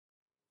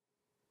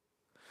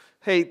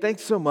Hey,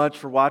 thanks so much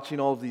for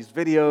watching all of these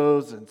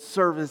videos and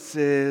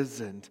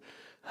services and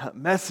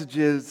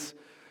messages.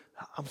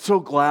 I'm so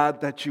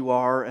glad that you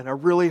are, and I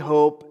really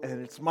hope,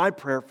 and it's my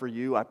prayer for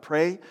you, I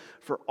pray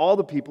for all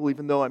the people,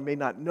 even though I may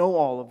not know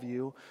all of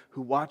you,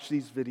 who watch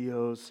these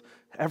videos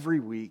every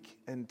week.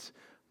 And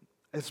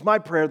it's my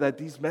prayer that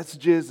these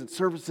messages and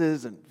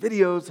services and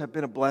videos have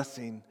been a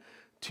blessing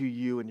to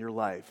you in your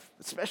life,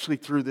 especially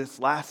through this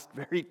last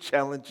very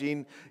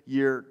challenging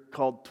year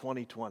called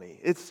 2020.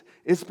 It's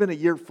been a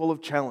year full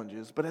of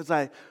challenges, but as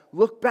I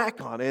look back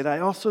on it, I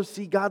also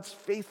see God's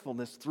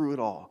faithfulness through it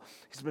all.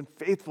 He's been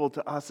faithful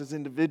to us as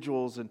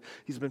individuals, and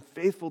He's been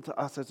faithful to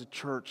us as a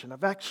church, and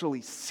I've actually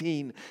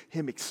seen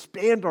Him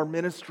expand our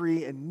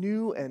ministry in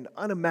new and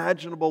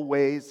unimaginable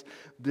ways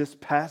this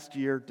past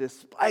year.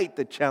 Despite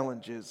the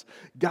challenges,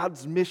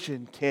 God's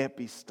mission can't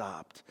be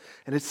stopped,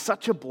 and it's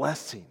such a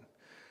blessing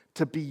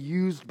to be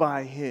used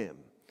by Him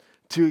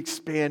to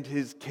expand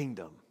His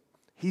kingdom.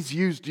 He's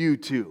used you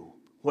too,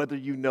 whether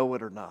you know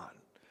it or not.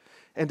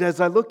 And as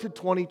I look to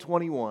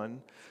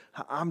 2021,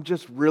 I'm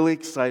just really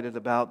excited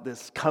about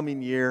this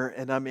coming year,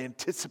 and I'm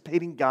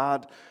anticipating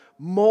God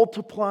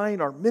multiplying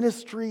our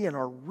ministry and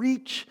our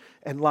reach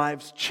and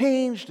lives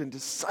changed and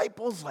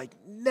disciples like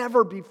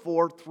never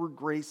before through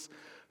Grace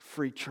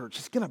Free Church.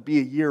 It's going to be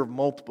a year of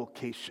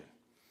multiplication.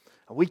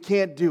 And we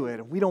can't do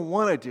it, and we don't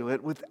want to do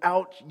it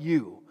without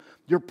you.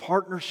 Your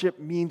partnership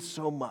means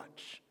so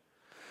much.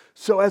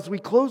 So as we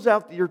close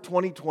out the year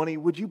 2020,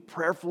 would you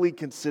prayerfully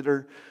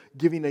consider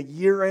giving a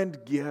year-end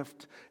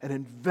gift, an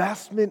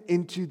investment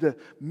into the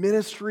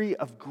ministry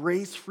of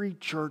Grace Free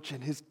Church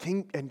and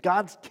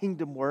God's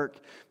kingdom work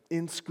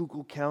in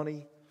Schuylkill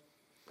County?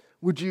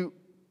 Would you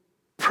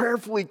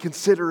prayerfully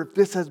consider if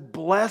this has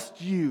blessed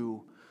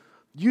you,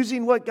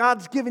 using what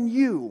God's given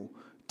you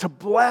to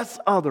bless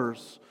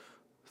others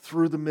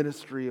through the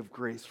ministry of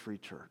Grace Free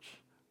Church?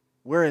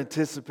 We're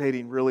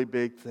anticipating really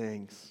big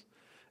things,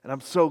 and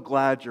I'm so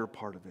glad you're a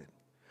part of it.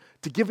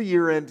 To give a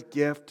year-end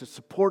gift to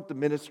support the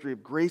ministry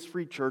of Grace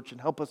Free Church and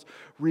help us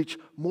reach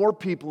more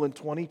people in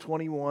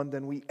 2021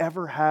 than we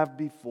ever have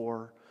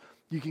before,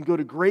 you can go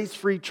to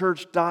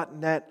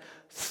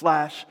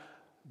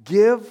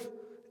gracefreechurch.net/give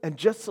and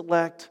just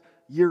select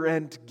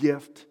year-end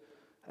gift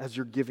as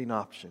your giving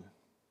option.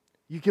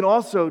 You can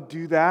also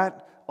do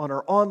that on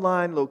our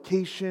online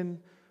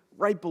location.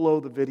 Right below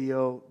the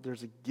video,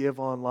 there's a Give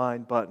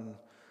Online button,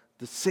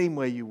 the same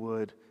way you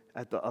would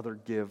at the other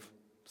Give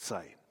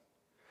site.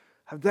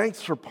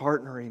 Thanks for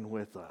partnering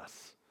with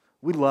us.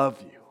 We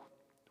love you.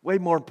 Way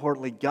more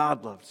importantly,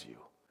 God loves you.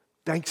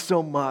 Thanks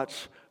so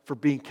much for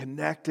being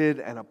connected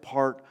and a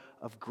part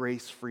of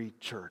Grace Free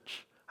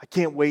Church. I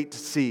can't wait to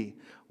see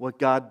what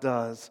God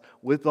does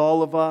with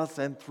all of us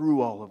and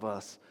through all of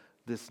us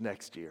this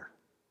next year.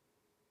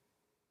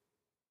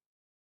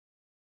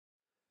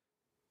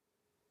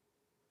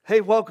 Hey,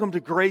 welcome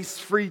to Grace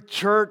Free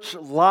Church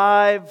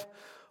Live,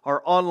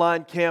 our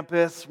online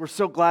campus. We're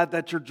so glad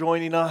that you're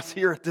joining us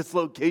here at this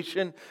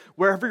location.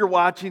 Wherever you're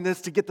watching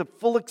this, to get the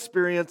full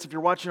experience, if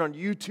you're watching on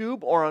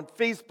YouTube or on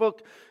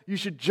Facebook, you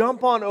should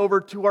jump on over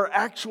to our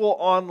actual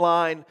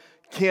online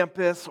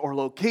campus or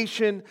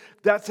location.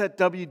 That's at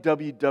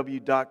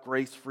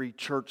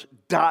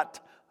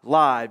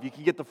www.gracefreechurch.live. You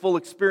can get the full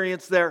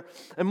experience there.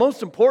 And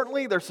most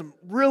importantly, there's some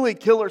really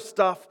killer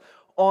stuff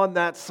on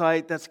that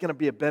site that's going to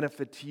be a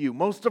benefit to you.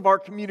 Most of our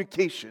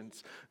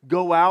communications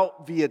go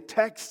out via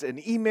text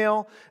and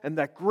email, and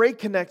that gray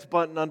connect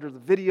button under the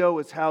video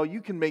is how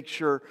you can make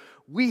sure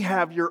we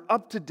have your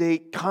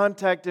up-to-date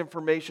contact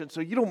information so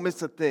you don't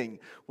miss a thing,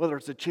 whether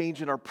it's a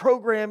change in our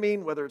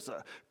programming, whether it's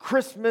a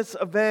Christmas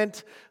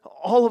event,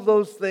 all of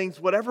those things,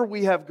 whatever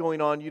we have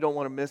going on, you don't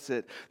want to miss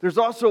it. There's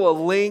also a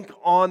link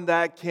on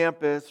that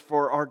campus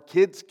for our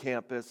kids'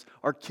 campus,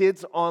 our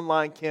kids'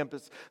 online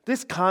campus.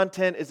 This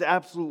content is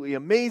absolutely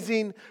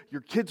amazing.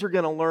 Your kids are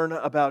going to learn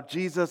about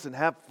Jesus and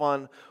have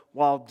fun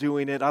while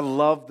doing it. I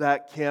love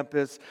that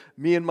campus.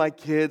 Me and my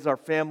kids, our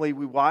family,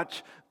 we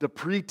watch the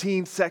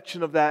preteen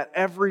section of that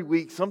every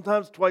week,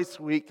 sometimes twice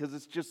a week, because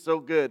it's just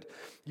so good.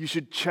 You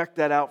should check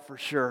that out for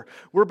sure.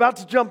 We're about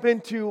to jump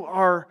into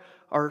our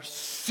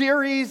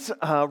series,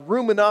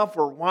 Room Enough.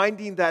 We're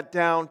winding that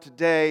down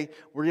today.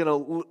 We're going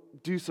to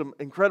do some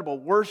incredible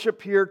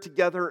worship here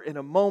together in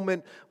a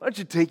moment. Why don't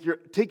you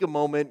take a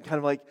moment, kind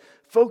of like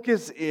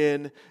focus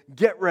in,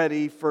 get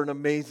ready for an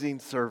amazing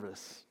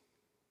service.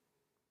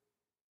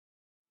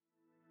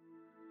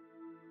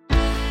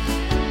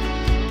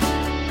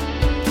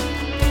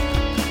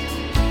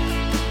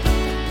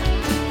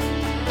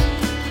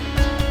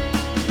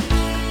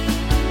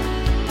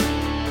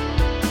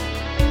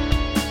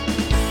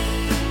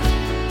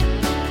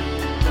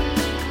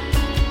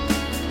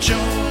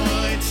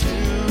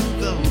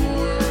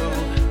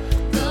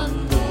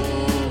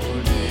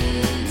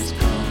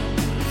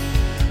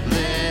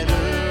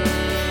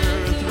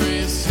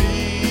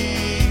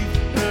 Receive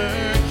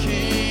her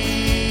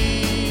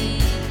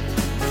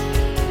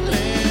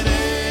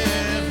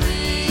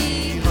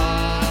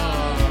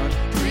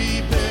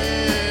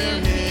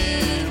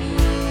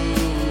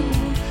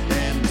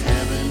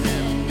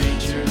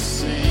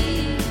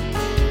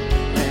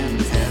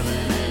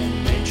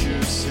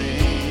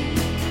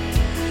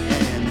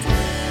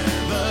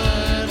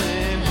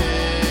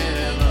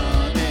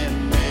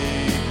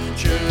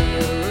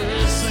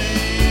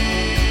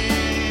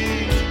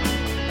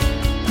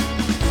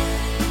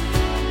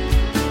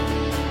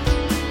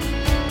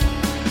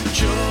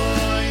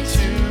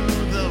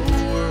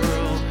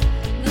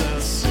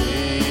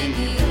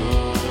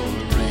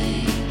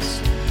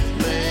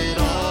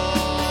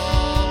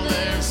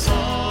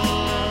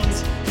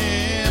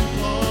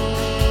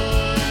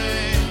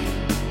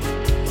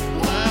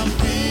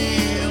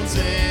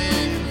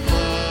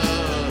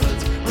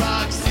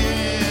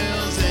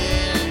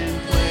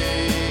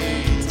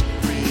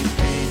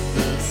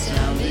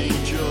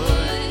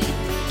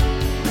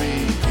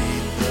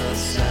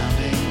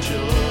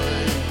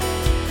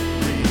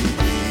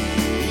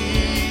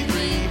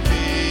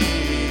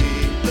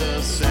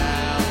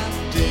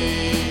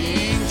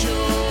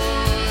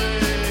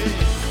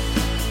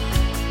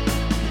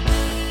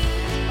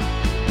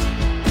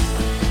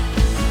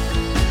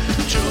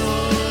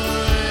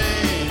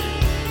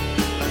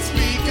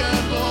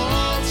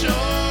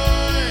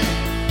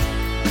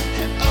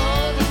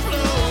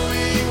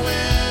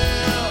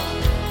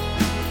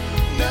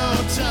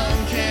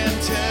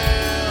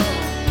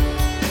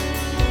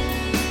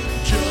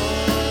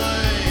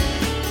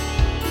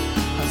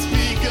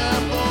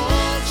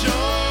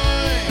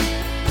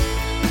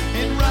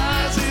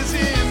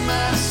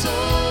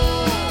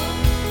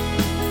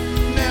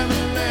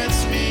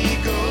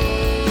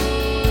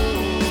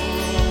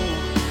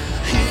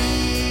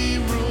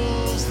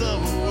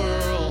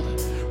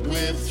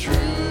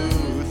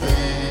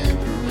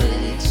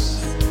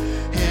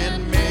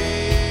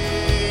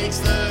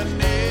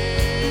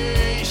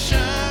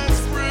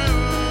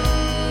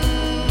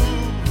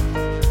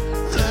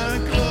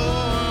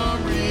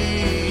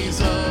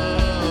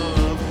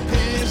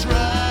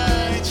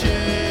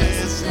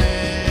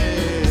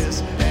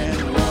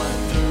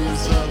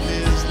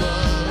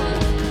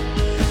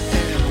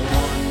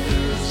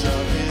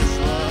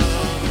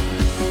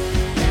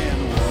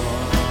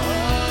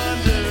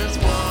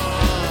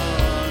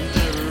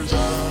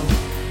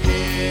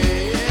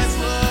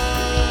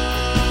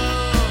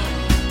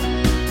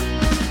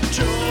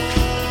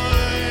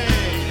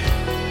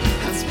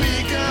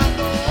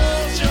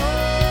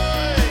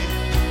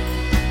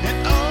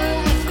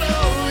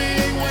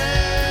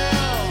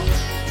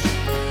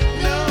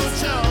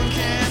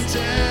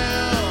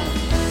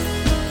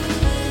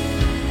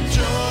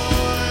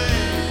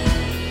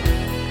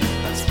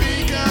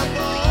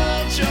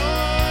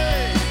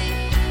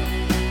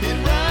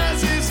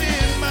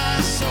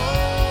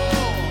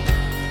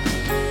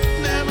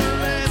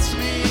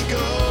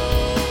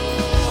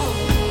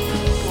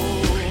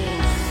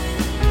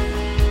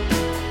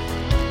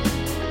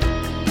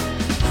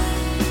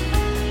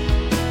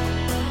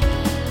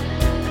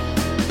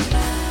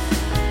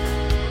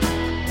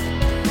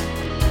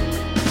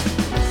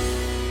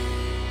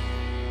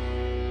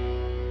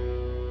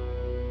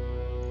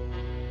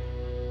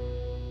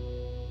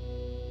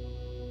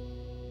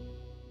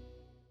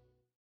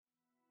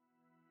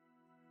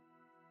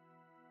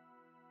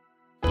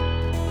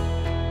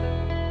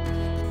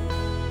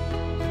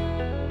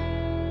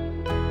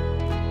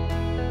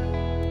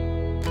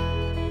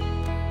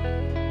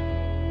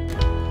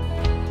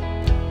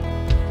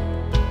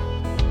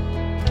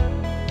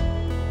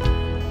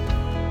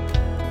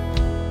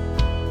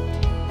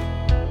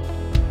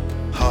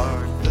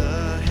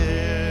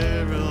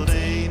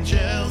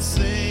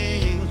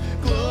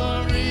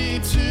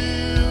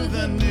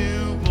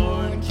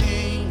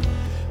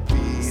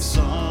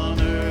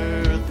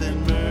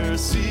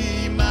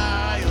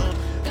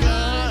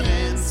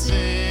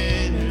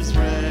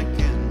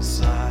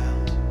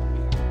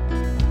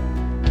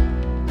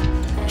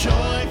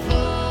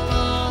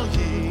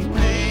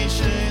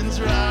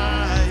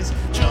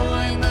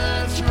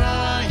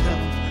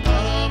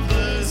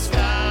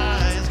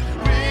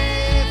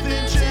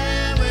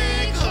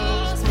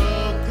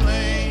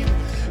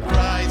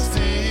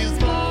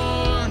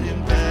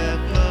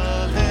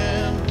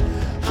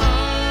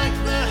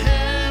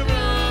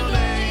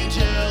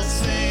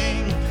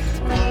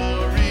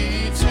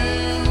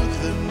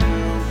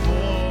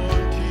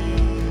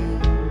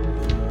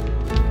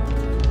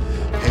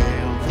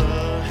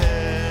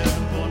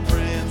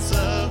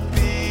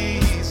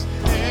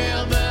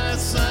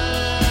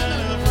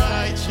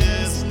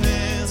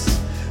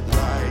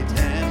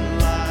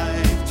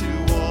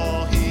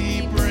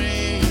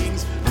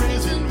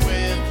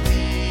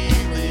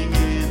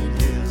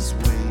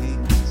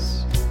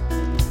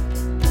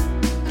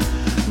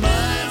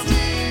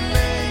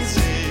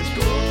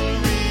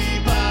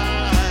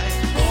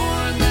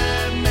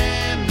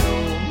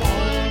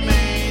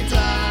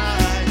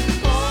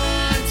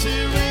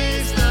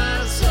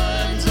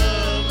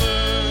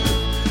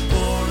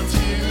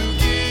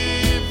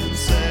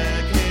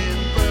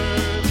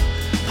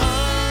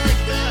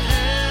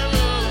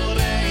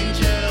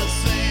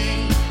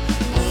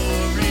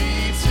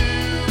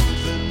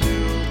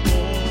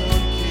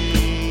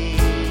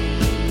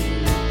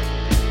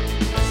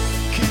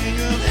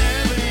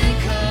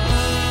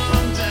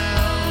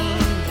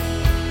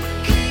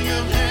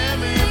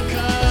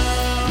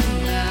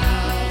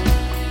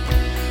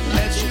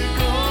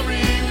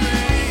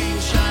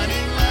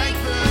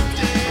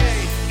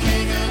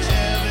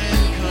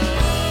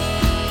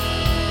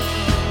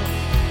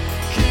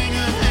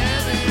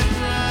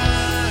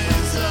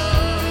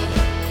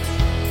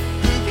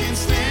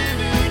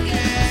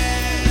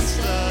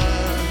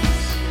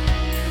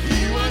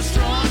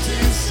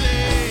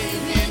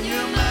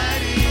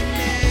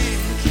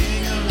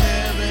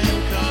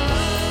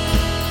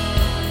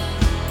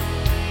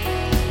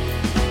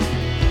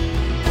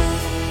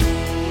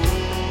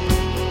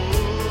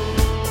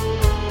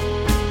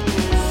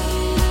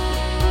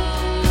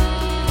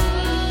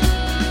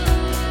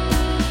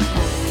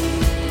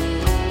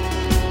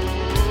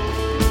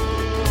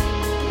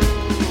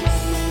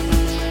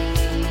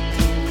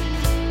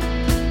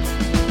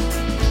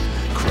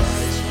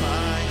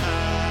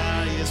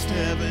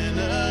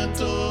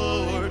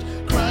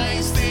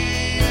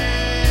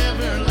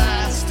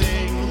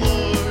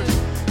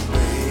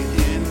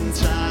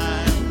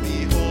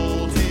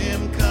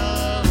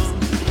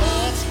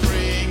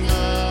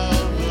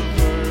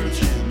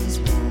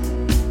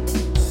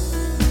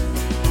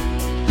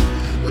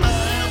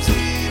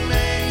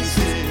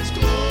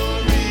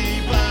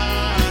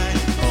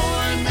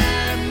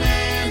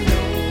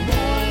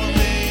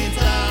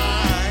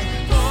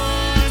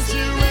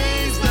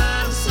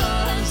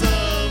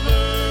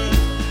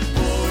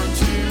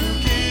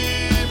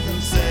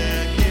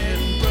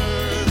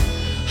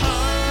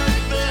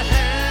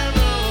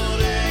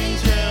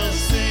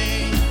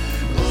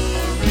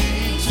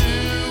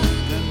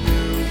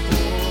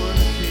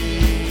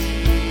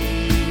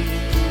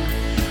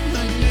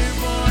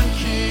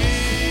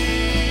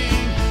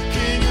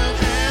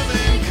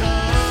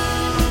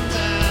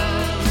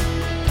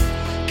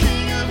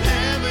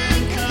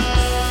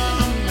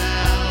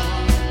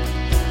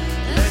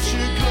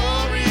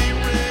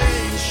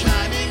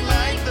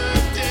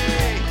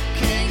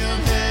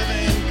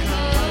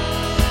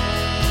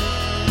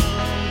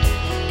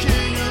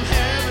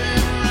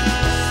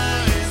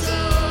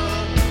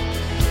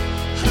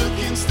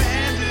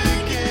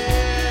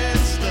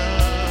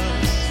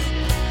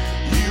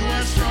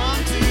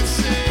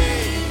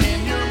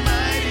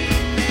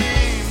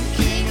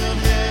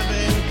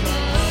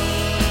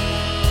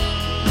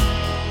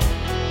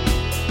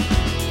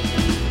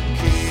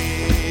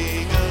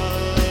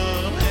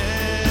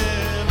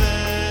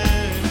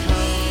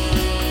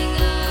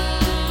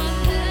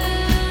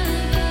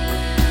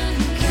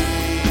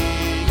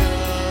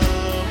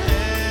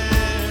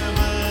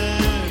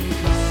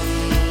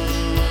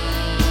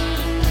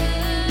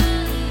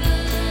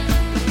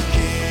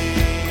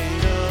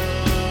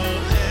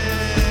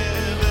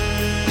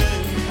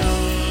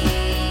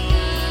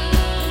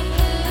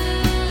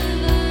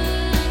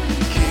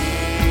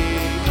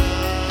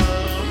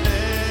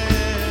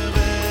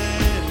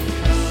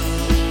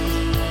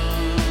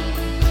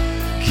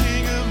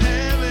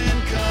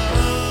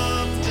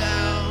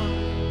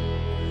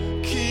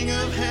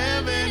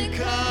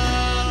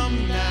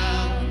come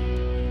now.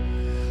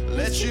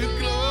 Let your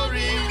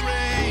glory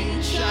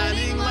reign,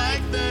 shining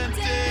like the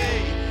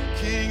day.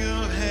 King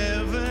of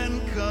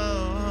heaven,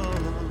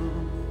 come.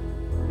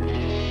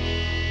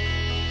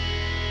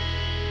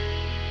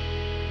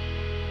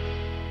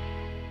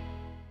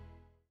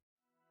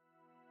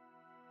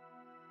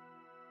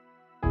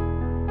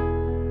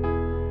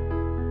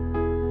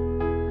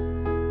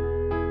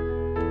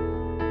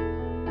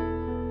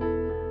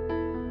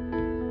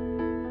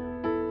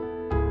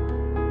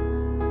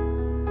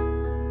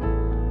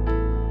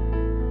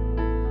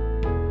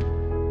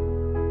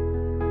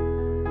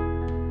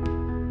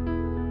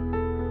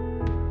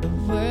 The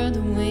world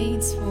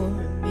waits for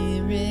a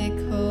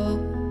miracle.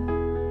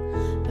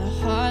 The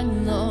heart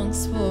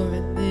longs for a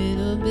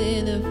little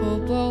bit of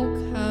hope.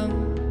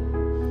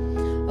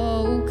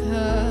 Oh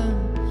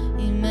come,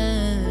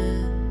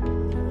 Emmanuel.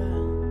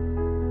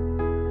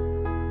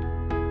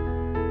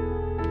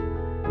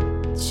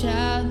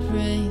 Child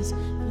prays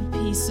for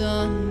peace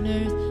on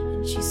earth,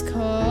 and she's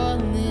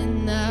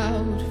calling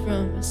out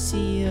from a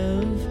sea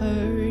of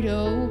hurt.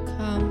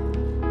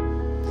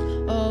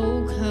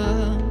 Oh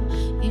come,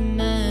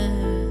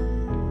 Emmanuel.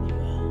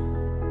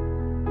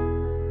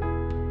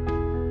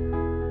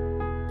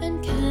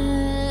 And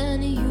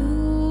can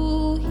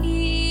you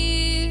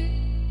hear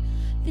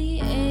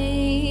the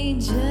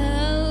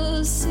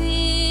angels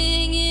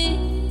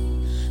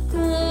singing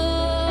glory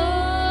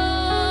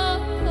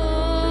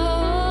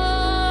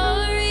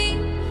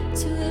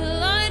to the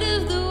light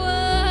of the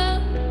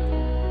world?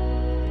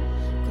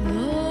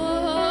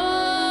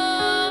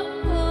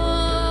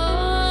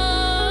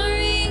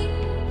 Glory,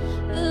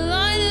 the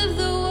light of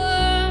the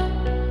world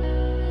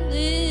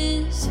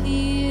is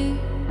here.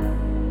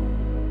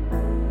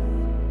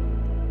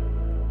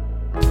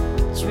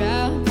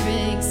 Drought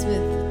breaks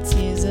with the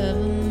tears of a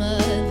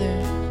mother.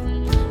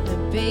 The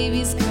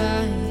baby's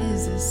cry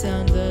is the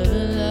sound of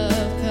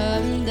love.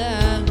 Come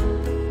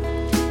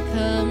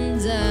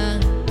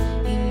down,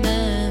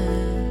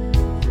 Emmanuel.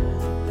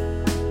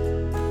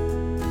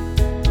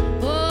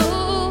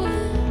 Oh,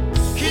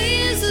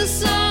 here's a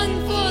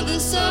song for the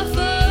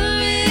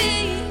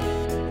suffering.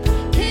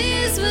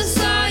 His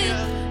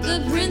Messiah,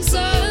 the Prince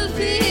of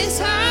Peace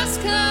has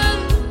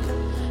come.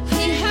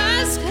 He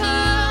has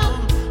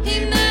come,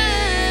 Emmanuel.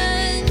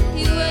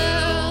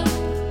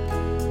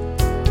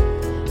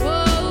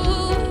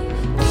 Oh,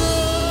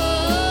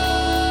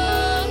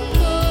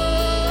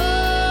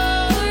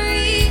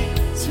 glory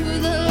to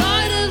the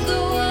light of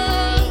the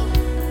world.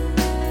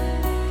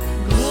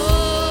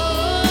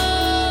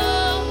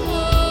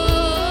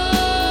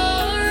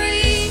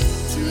 Glory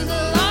to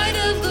the light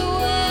of the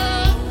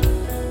world.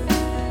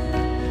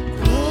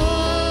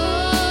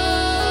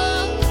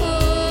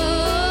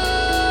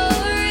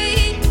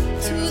 Glory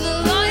to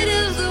the light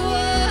of the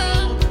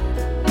world.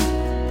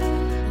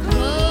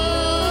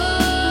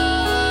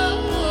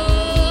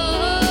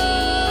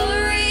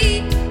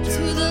 Glory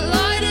to the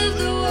light of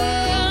the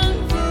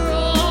world. For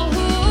all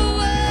who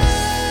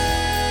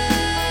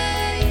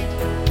wait,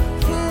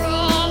 for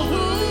all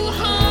who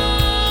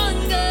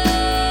hunger,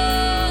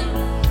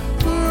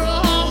 for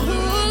all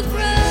who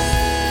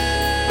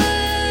pray,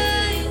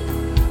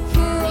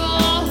 for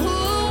all who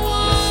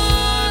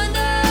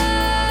wander,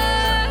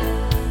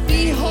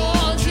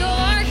 behold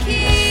your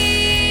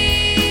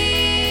King,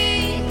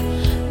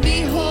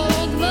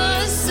 behold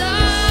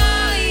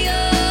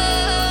Messiah,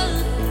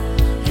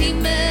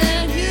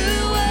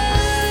 Emmanuel,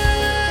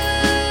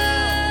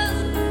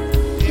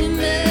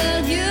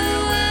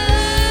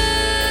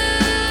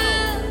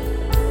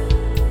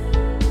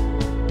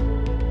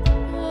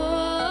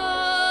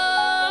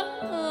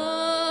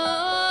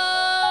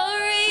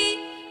 Glory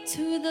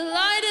to the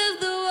light of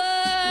the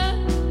world.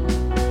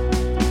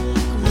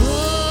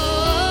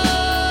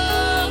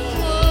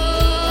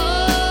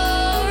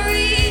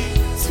 Glory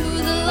to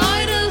the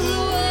light of the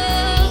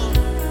world.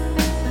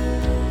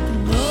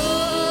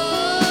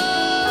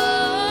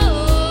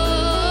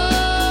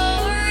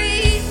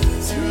 Glory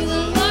to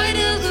the light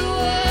of the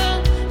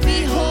world.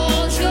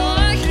 Behold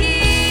your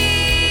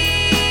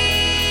King,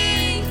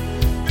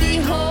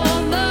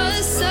 behold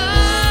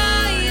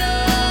Messiah,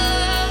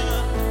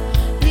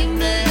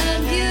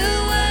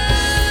 Emmanuel,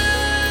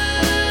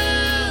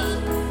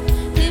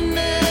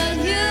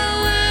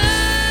 Emmanuel.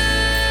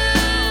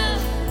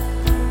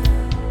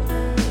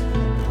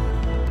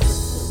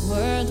 The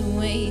world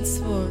waits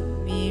for a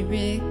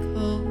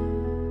miracle.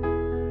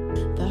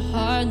 The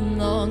heart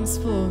longs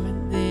for a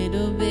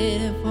little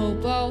bit of hope.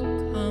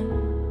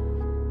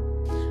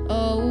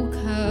 Oh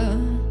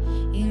come,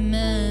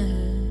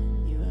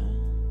 Emmanuel.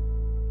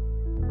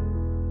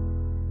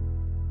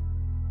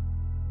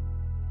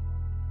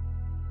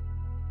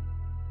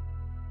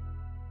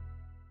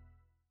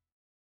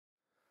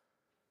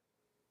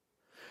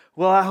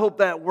 Well, I hope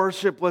that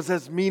worship was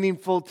as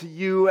meaningful to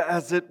you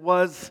as it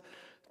was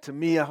to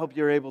me. I hope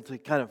you're able to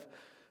kind of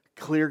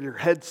clear your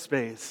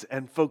headspace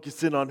and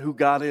focus in on who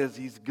God is.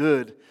 He's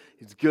good.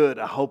 He's good.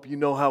 I hope you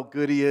know how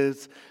good He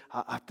is.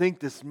 I think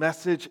this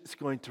message is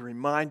going to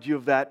remind you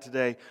of that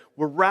today.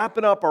 We're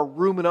wrapping up our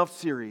Room Enough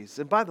series.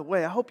 And by the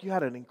way, I hope you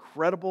had an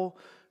incredible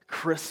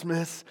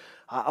Christmas.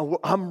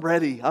 I'm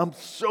ready. I'm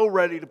so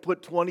ready to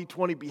put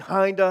 2020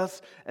 behind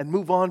us and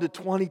move on to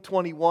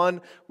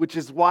 2021, which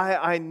is why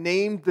I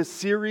named the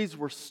series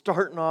we're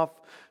starting off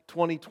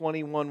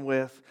 2021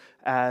 with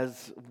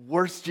as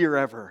Worst Year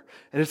Ever.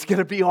 And it's going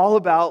to be all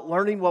about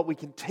learning what we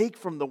can take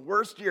from the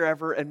worst year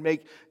ever and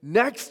make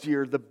next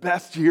year the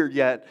best year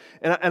yet.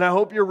 And I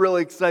hope you're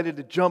really excited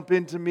to jump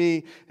into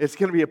me. It's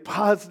going to be a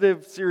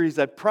positive series,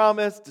 I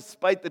promise,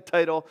 despite the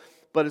title,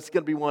 but it's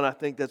going to be one I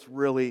think that's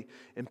really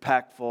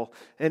impactful.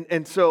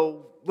 And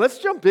so let's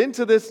jump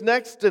into this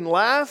next and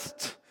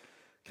last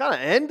kind of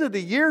end of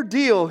the year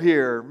deal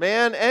here,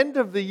 man. End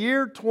of the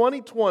year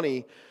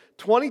 2020.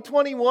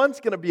 2021 is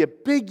going to be a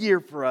big year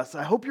for us.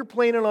 I hope you're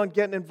planning on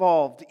getting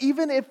involved.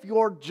 Even if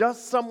you're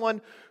just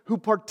someone who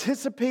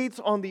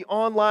participates on the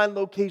online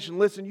location,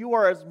 listen, you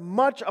are as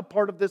much a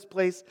part of this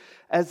place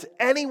as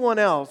anyone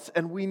else,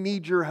 and we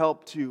need your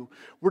help too.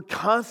 We're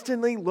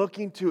constantly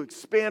looking to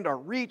expand our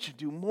reach and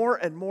do more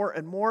and more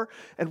and more,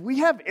 and we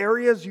have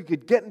areas you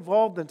could get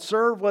involved and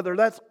serve, whether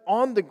that's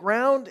on the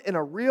ground in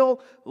a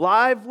real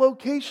live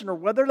location or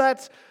whether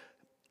that's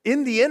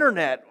in the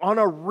internet, on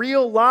a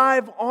real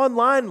live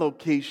online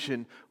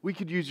location. We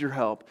could use your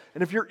help.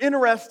 And if you're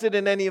interested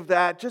in any of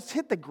that, just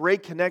hit the gray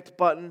connect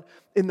button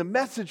in the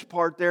message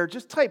part there.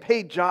 Just type,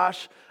 "Hey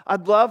Josh,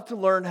 I'd love to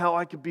learn how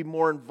I could be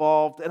more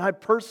involved." And I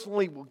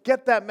personally will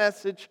get that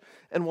message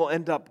and will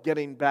end up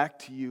getting back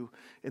to you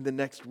in the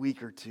next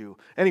week or two.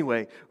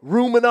 Anyway,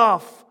 room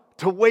enough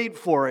to wait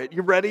for it.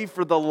 You ready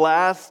for the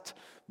last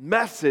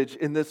message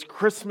in this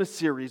Christmas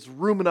series?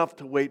 Room enough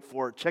to wait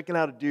for it. Checking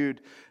out a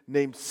dude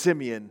named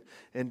Simeon.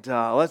 And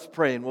let's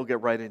pray and we'll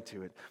get right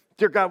into it.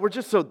 Dear God, we're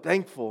just so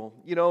thankful.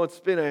 You know, it's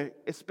been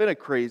a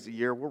crazy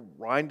year. We're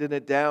winding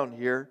it down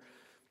here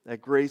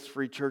at Grace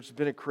Free Church. It's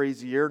been a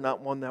crazy year,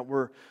 not one that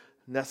we're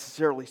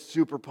necessarily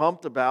super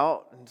pumped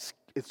about. And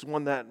it's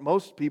one that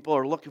most people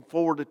are looking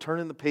forward to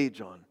turning the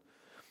page on.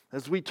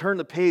 As we turn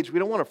the page, we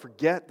don't want to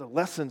forget the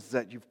lessons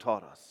that you've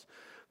taught us,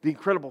 the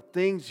incredible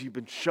things you've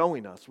been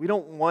showing us. We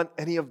don't want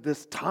any of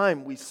this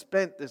time we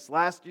spent this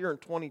last year in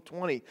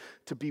 2020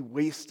 to be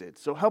wasted.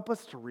 So help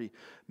us to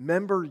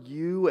remember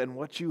you and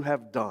what you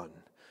have done.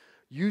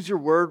 Use your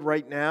word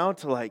right now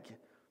to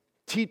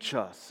teach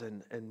us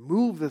and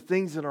move the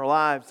things in our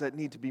lives that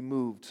need to be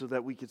moved so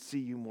that we could see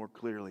you more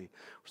clearly.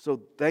 We're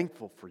so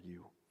thankful for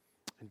you.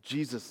 In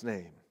Jesus'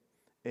 name,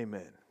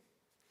 amen.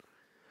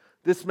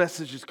 This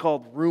message is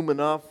called Room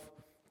Enough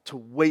to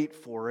Wait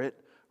for It.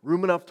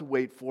 Room enough to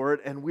wait for it.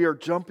 And we are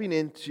jumping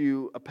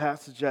into a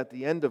passage at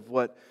the end of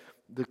what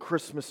the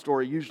Christmas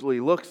story usually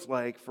looks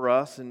like for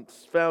us. And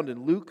it's found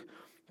in Luke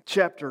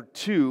chapter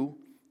 2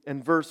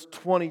 and verse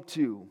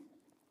 22.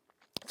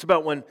 It's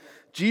about when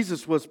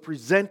Jesus was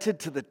presented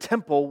to the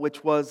temple,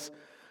 which was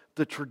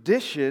the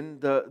tradition,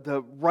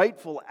 the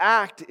rightful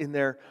act in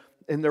their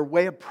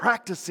way of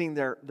practicing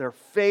their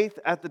faith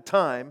at the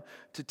time,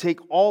 to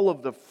take all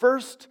of the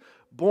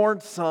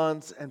firstborn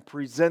sons and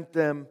present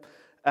them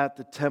at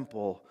the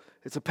temple.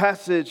 It's a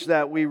passage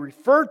that we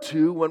refer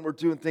to when we're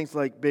doing things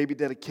like baby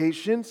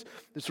dedications.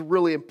 It's a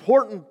really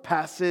important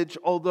passage,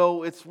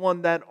 although it's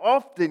one that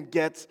often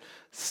gets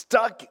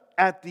stuck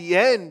at the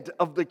end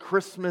of the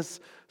Christmas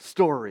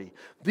story.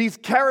 These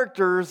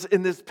characters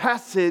in this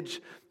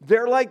passage,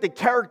 they're like the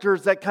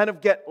characters that kind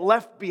of get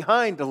left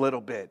behind a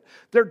little bit.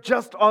 They're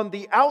just on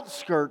the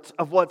outskirts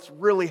of what's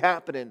really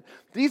happening.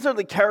 These are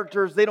the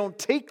characters, they don't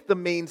take the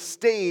main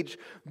stage.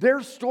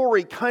 Their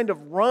story kind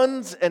of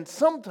runs and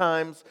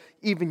sometimes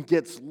even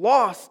gets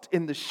lost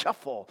in the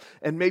shuffle.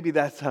 And maybe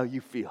that's how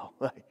you feel.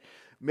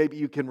 Maybe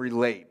you can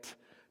relate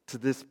to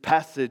this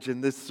passage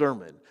in this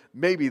sermon.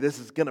 Maybe this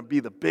is going to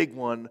be the big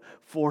one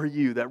for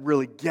you that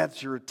really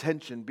gets your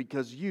attention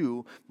because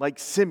you, like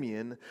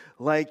Simeon,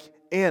 like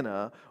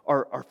Anna,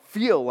 are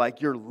feel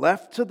like you're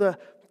left to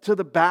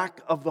the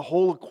back of the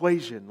whole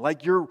equation,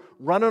 like you're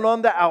running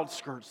on the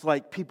outskirts,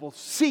 like people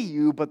see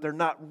you, but they're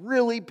not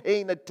really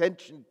paying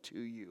attention to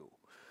you.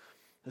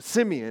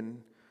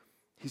 Simeon,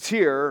 he's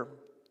here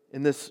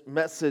in this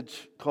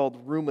message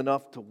called Room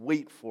Enough to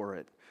Wait for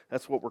It.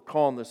 That's what we're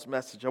calling this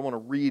message. I want to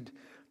read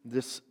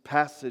this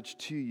passage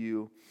to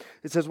you.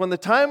 It says, when the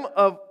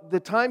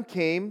time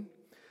came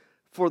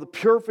for the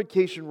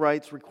purification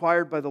rites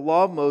required by the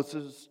law of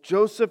Moses,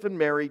 Joseph and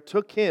Mary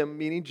took him,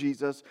 meaning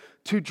Jesus,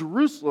 to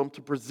Jerusalem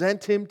to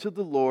present him to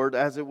the Lord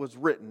as it was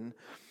written,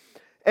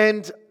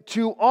 and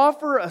to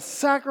offer a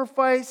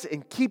sacrifice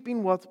in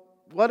keeping with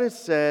what is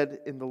said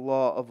in the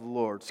law of the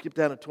Lord. Skip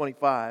down to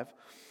 25.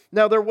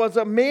 Now there was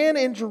a man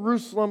in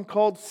Jerusalem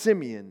called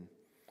Simeon,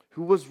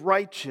 who was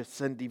righteous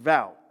and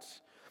devout.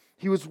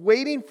 He was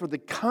waiting for the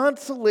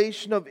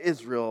consolation of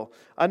Israel.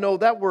 I know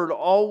that word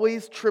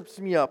always trips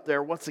me up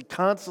there. What's the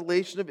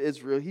consolation of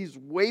Israel? He's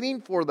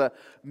waiting for the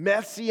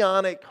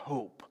messianic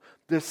hope,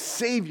 the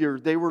Savior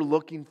they were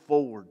looking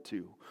forward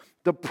to.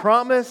 the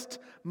promised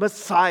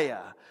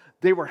Messiah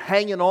they were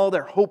hanging all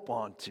their hope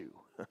onto.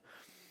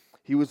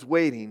 He was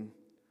waiting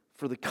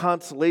for the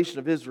consolation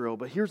of Israel,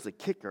 but here's the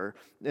kicker,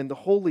 and the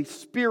Holy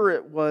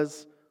Spirit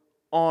was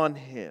on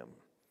him.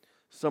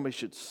 Somebody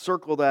should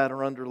circle that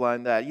or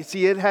underline that. You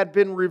see, it had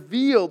been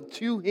revealed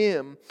to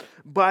him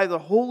by the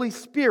Holy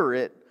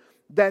Spirit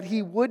that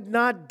he would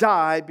not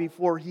die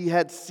before he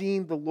had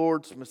seen the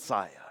Lord's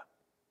Messiah.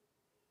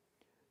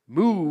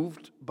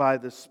 Moved by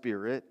the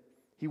Spirit,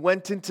 he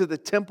went into the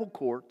temple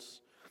courts.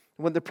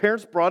 When the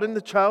parents brought in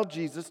the child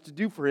Jesus to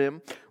do for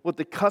him what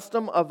the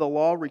custom of the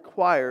law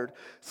required,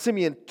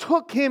 Simeon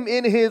took him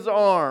in his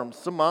arms.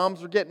 Some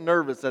moms were getting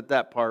nervous at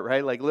that part,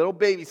 right? Like little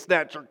baby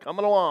snatcher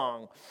coming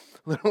along.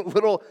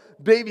 Little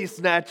baby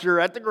snatcher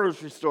at the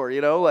grocery store,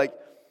 like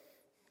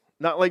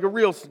not like a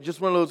real,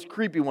 just one of those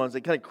creepy ones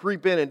that kind of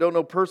creep in and don't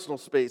know personal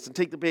space and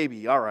take the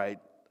baby. All right,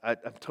 I'm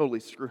totally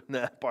screwing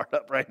that part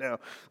up right now.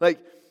 Like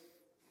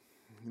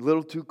a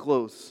little too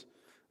close.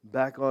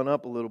 Back on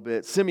up a little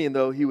bit. Simeon,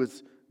 though, he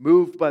was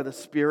moved by the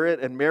Spirit,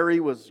 and Mary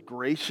was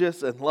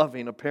gracious and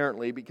loving,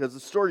 apparently, because the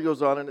story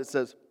goes on and it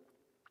says,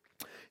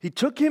 he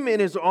took him in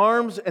his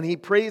arms and he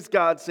praised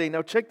God, saying,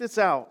 now check this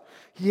out.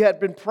 He had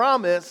been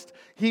promised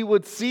he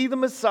would see the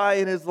Messiah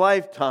in his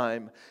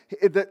lifetime.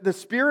 The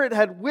Spirit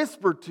had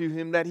whispered to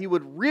him that he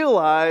would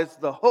realize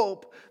the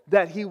hope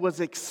that he was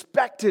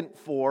expectant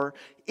for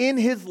in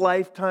his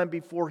lifetime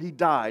before he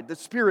died. The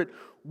Spirit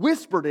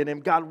whispered in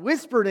him, God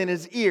whispered in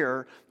his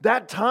ear,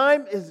 that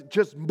time is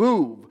just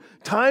move,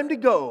 time to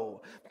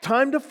go,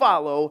 time to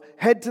follow,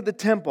 head to the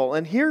temple.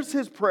 And here's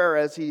his prayer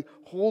as he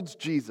holds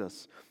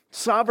Jesus.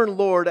 Sovereign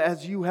Lord,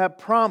 as you have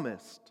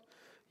promised,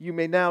 you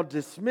may now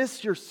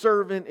dismiss your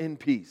servant in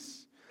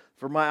peace.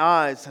 For my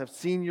eyes have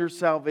seen your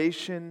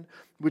salvation,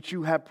 which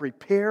you have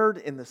prepared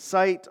in the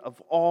sight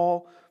of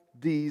all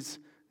these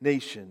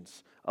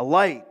nations. A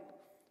light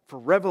for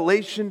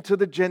revelation to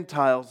the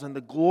Gentiles and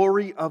the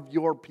glory of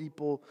your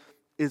people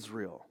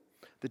Israel.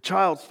 The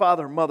child's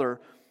father and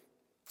mother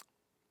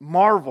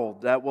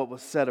marveled at what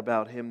was said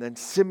about him. Then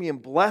Simeon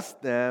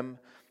blessed them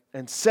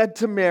and said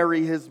to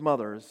Mary, his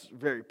mother, it's a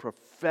very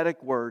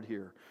prophetic word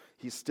here.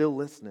 He's still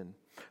listening.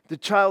 The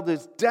child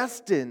is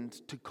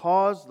destined to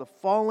cause the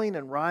falling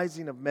and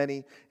rising of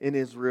many in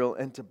Israel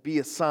and to be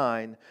a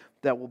sign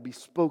that will be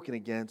spoken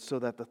against, so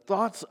that the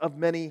thoughts of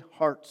many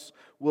hearts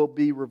will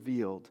be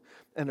revealed,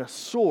 and a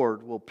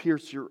sword will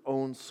pierce your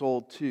own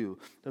soul too.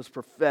 That's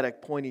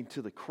prophetic, pointing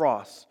to the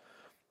cross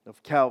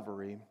of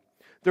Calvary.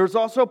 There's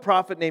also a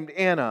prophet named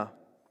Anna,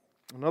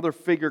 another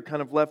figure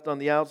kind of left on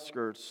the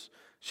outskirts.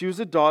 She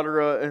was a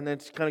daughter, and then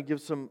to kind of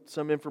give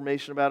some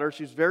information about her.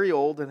 She was very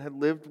old and had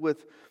lived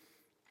with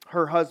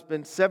her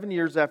husband 7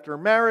 years after her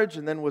marriage,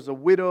 and then was a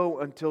widow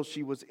until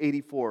she was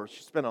 84.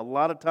 She spent a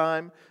lot of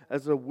time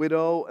as a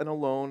widow and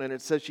alone, and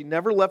it says she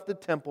never left the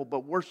temple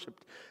but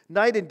worshiped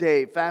night and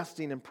day,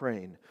 fasting and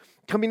praying.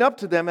 Coming up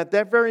to them at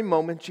that very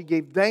moment, she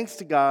gave thanks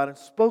to God and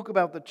spoke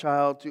about the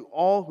child to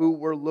all who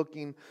were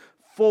looking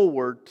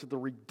forward to the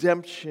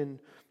redemption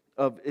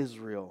of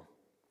Israel.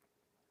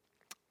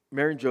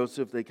 Mary and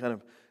Joseph, they kind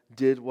of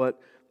did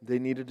what they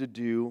needed to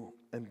do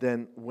and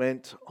then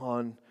went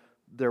on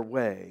their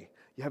way.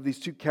 You have these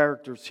two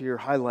characters here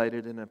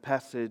highlighted in a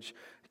passage,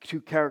 two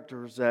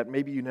characters that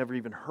maybe you never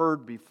even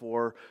heard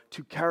before,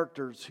 two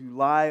characters who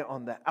lie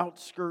on the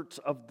outskirts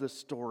of the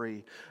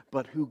story,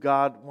 but who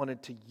God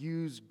wanted to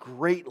use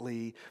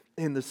greatly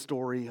in the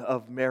story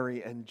of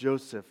Mary and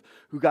Joseph,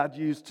 who God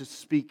used to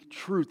speak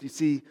truth. You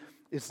see,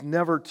 it's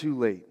never too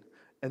late.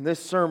 And this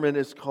sermon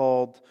is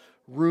called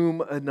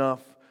Room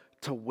Enough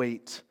to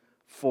Wait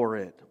for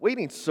It.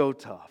 Waiting's so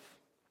tough.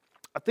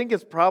 I think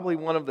it's probably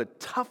one of the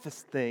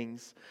toughest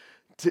things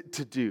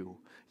to do.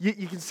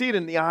 You can see it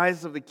in the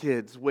eyes of the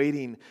kids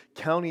waiting,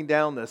 counting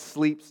down the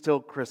sleeps till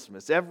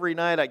Christmas. Every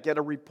night I get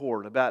a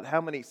report about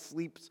how many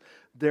sleeps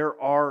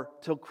there are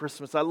till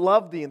Christmas. I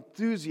love the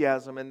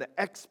enthusiasm and the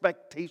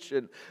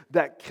expectation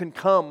that can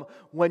come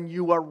when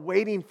you are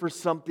waiting for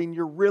something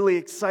you're really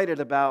excited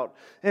about.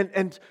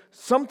 And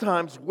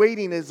sometimes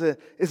waiting is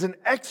an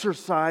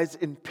exercise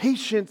in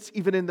patience,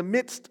 even in the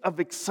midst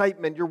of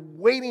excitement. You're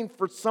waiting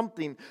for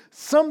something.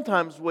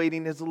 Sometimes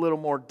waiting is a little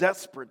more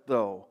desperate,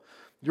 though.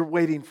 You're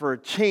waiting for a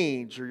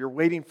change, or you're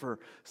waiting for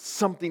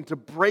something to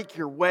break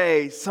your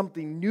way,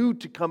 something new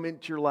to come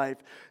into your life,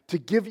 to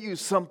give you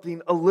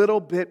something a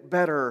little bit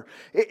better.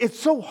 It's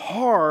so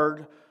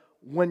hard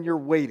when you're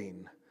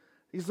waiting.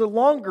 Because the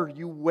longer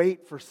you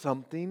wait for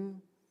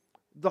something,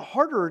 the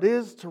harder it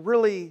is to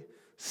really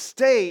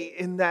stay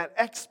in that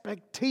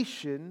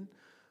expectation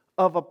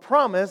of a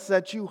promise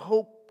that you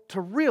hope to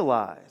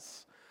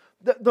realize.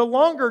 The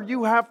longer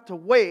you have to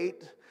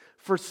wait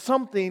for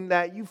something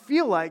that you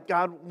feel like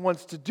God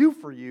wants to do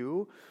for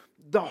you,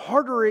 the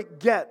harder it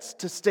gets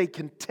to stay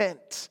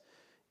content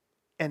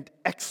and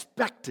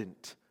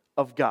expectant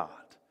of God.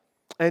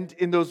 And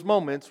in those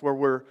moments where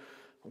we're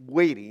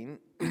waiting,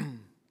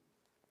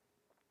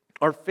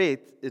 our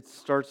faith, it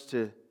starts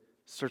to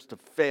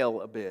fail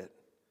a bit.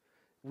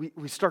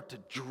 We start to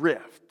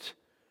drift.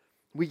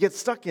 We get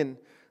stuck in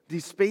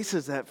these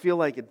spaces that feel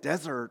like a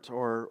desert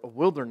or a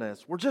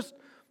wilderness. We're just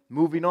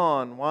moving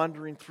on,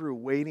 wandering through,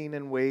 waiting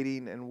and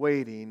waiting and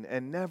waiting,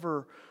 and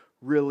never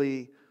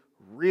really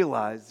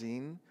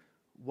realizing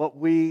what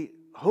we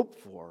hope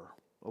for,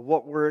 or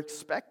what we're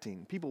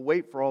expecting. People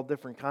wait for all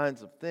different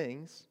kinds of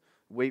things.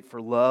 Wait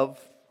for love.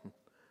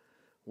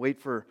 Wait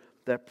for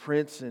that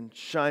prince in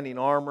shining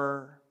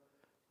armor.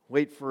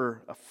 Wait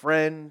for a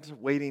friend.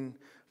 Waiting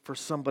for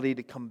somebody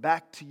to come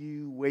back to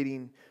you.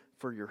 Waiting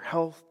for your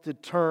health to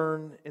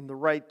turn in the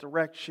right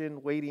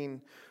direction.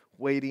 Waiting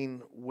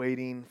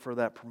for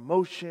that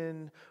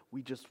promotion.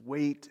 We just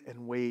wait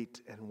and wait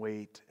and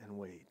wait and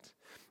wait.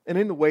 And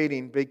in the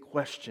waiting, big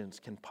questions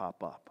can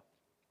pop up.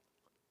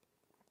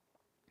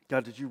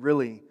 God, did you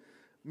really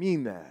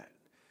mean that?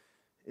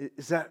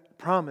 Is that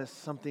promise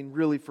something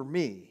really for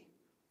me?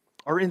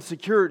 Our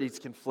insecurities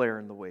can flare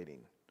in the waiting.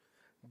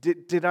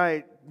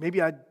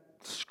 Maybe I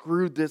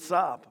screwed this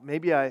up.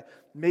 Maybe I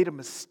made a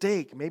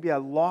mistake. Maybe I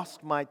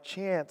lost my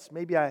chance.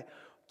 Maybe I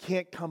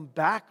can't come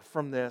back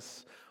from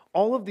this.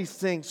 All of these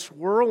things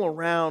swirl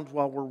around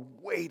while we're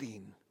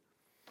waiting.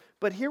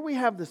 But here we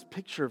have this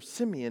picture of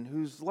Simeon,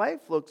 whose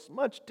life looks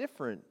much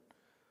different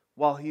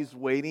while he's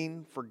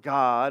waiting for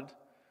God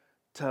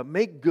to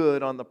make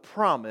good on the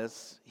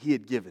promise he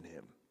had given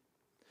him.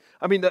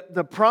 I mean,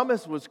 the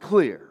promise was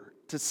clear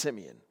to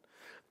Simeon.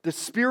 The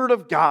Spirit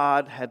of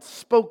God had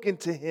spoken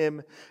to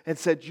him and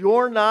said,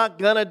 you're not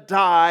going to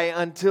die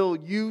until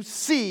you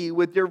see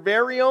with your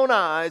very own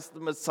eyes the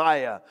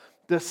Messiah,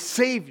 the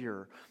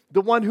Savior,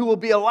 the one who will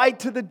be a light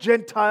to the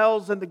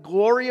Gentiles and the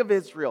glory of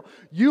Israel.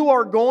 You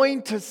are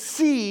going to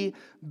see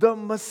the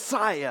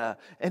Messiah.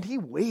 And he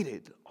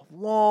waited a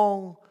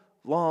long,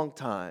 long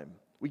time.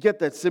 We get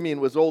that Simeon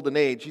was old in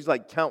age. He's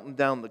like counting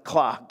down the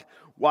clock,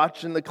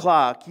 watching the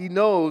clock. He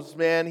knows,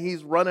 man,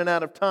 he's running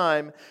out of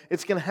time.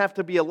 It's going to have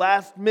to be a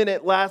last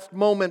minute, last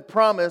moment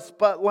promise.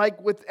 But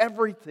like with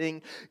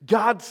everything,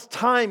 God's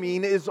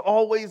timing is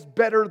always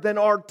better than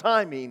our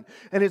timing.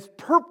 And His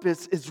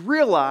purpose is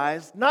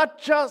realized not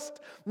just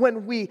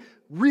when we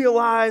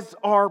realize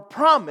our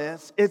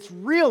promise, it's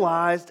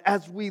realized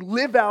as we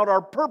live out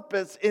our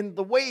purpose in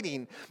the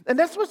waiting. And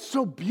that's what's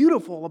so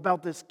beautiful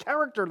about this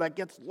character that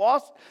gets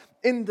lost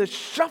in the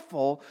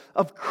shuffle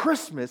of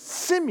Christmas.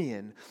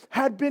 Simeon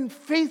had been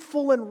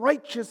faithful and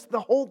righteous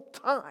the whole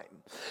time.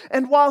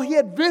 And while he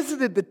had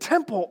visited the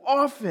temple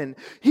often,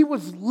 he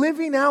was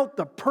living out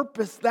the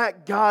purpose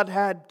that God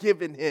had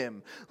given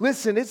him.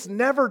 Listen, it's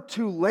never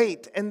too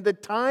late, and the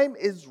time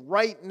is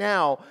right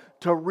now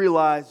to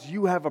realize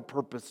you have a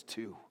purpose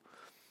too.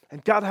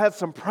 And God has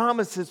some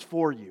promises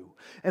for you.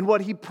 And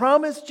what He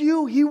promised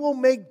you, He will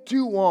make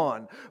do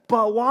on.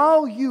 But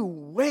while you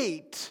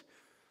wait,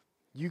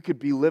 you could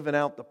be living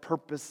out the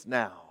purpose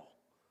now.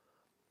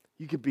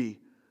 You could be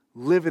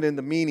living in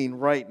the meaning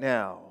right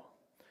now.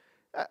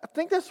 I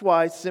think that's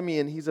why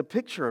Simeon, he's a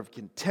picture of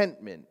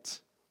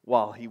contentment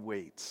while he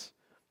waits.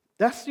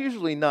 That's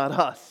usually not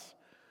us.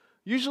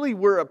 Usually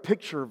we're a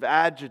picture of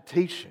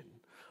agitation.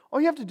 All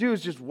you have to do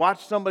is just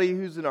watch somebody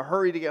who's in a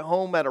hurry to get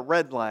home at a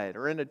red light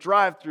or in a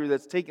drive-through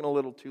that's taking a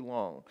little too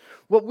long.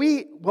 What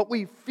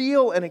we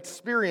feel and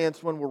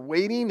experience when we're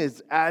waiting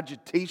is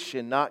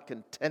agitation, not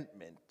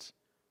contentment.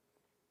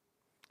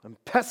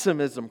 And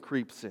pessimism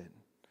creeps in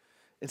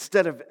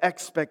instead of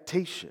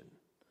expectation.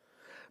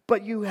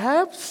 But you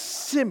have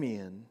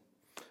Simeon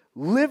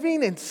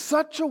living in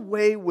such a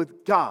way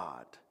with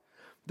God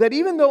that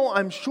even though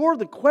I'm sure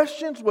the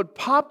questions would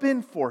pop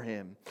in for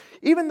him,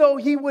 even though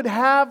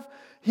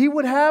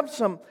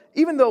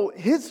even though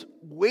his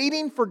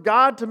waiting for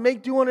God to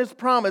make do on His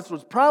promise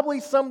was probably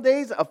some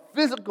days a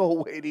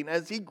physical waiting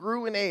as he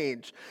grew in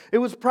age. It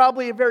was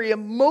probably a very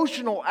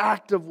emotional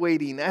act of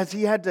waiting as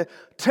he had to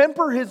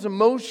temper his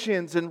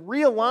emotions and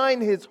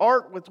realign his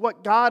heart with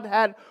what God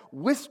had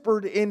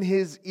whispered in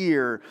his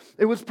ear.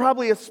 It was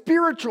probably a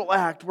spiritual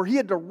act where he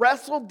had to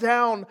wrestle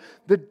down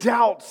the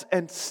doubts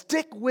and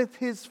stick with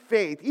his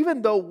faith.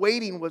 Even though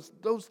waiting was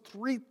those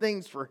three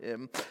things for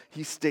him,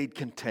 he stayed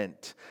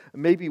content.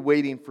 Maybe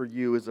waiting for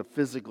you is a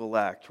physical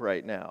act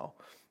right now.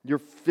 You're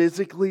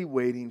physically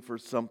waiting for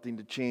something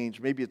to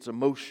change. Maybe it's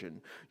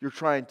emotion. You're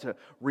trying to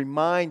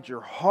remind your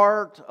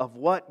heart of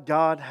what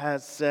God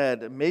has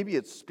said. Maybe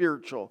it's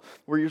spiritual,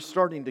 where you're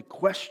starting to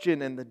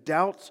question and the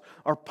doubts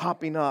are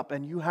popping up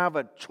and you have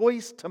a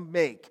choice to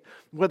make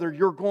whether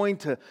you're going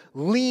to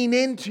lean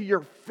into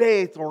your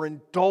faith or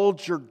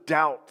indulge your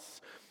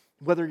doubts,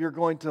 whether you're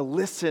going to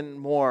listen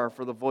more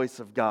for the voice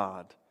of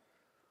God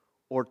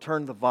or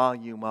turn the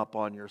volume up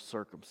on your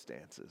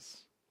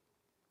circumstances.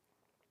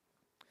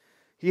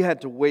 He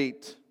had to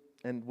wait,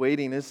 and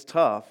waiting is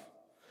tough.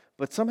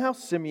 But somehow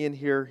Simeon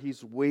here,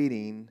 he's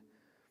waiting,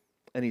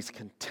 and he's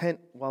content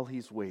while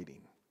he's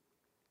waiting.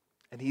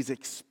 And he's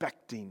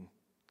expecting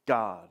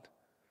God.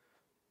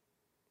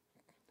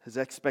 His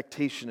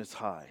expectation is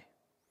high.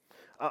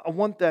 I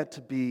want that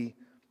to be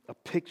a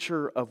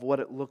picture of what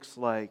it looks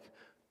like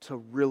to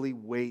really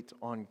wait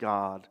on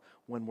God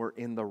when we're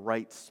in the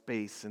right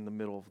space in the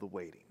middle of the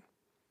waiting.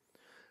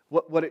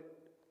 What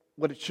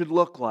it should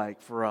look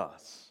like for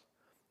us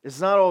It's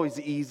not always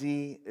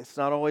easy. It's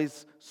not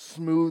always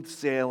smooth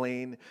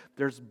sailing.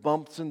 There's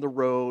bumps in the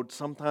road.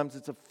 Sometimes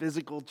it's a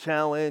physical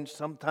challenge.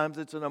 Sometimes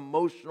it's an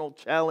emotional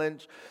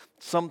challenge.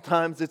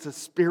 Sometimes it's a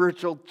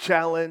spiritual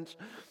challenge.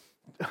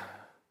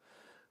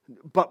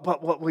 But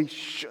what we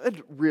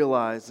should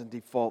realize and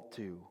default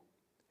to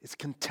is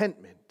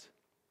contentment.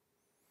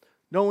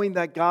 Knowing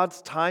that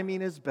God's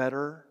timing is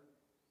better,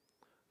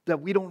 that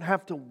we don't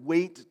have to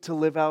wait to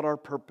live out our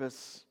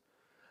purpose,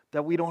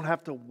 that we don't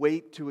have to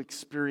wait to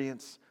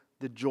experience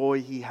the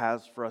joy He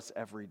has for us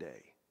every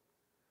day.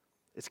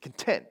 It's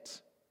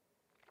content.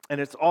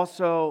 And it's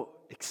also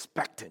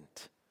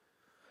expectant,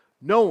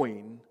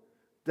 knowing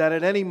that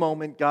at any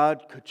moment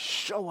God could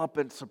show up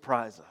and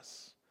surprise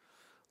us.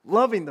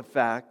 Loving the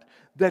fact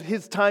that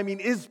His timing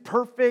is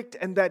perfect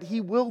and that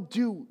He will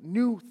do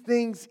new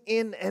things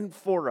in and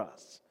for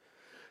us.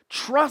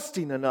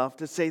 Trusting enough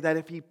to say that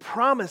if He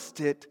promised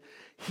it,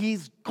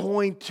 He's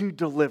going to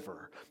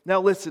deliver.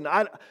 Now listen,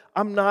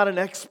 I'm not an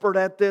expert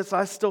at this.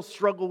 I still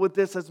struggle with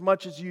this as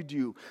much as you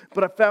do.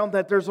 But I found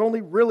that there's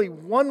only really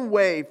one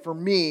way for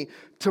me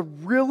to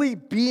really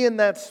be in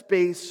that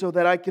space so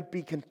that I could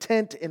be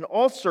content in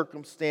all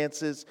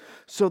circumstances,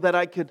 so that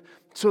I could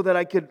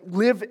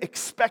live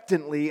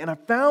expectantly. And I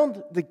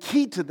found the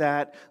key to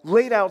that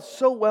laid out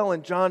so well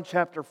in John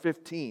chapter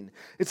 15.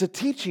 It's a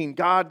teaching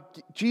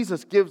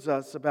Jesus gives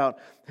us about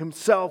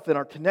Himself and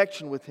our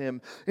connection with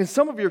Him. In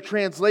some of your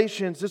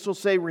translations, this will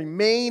say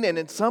remain, and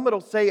in some it'll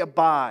say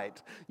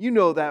abide. You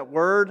know that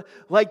word,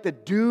 like the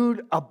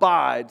dude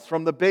abides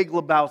from The Big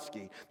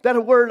Lebowski.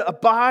 That word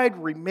abide,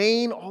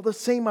 remain, all the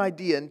same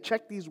idea. And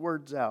check these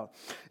words out.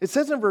 It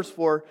says in verse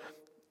 4,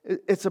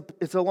 it's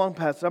a long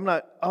passage.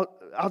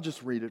 I'll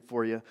just read it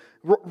for you.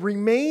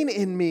 Remain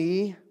in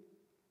me.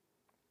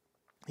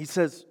 He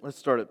says, let's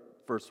start at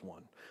verse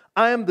 1.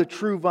 I am the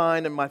true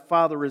vine, and my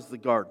Father is the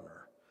gardener.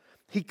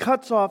 He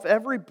cuts off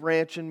every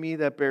branch in me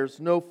that bears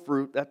no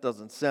fruit. That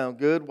doesn't sound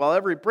good. While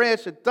every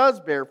branch that does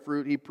bear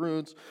fruit, He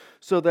prunes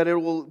so that it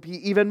will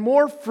be even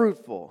more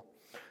fruitful.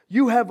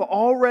 You are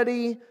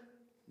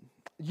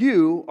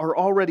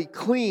already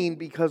clean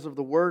because of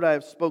the word I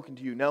have spoken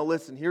to you. Now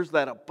listen, here's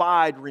that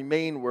abide,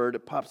 remain word.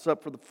 It pops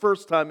up for the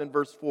first time in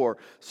verse 4.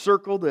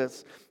 Circle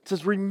this. It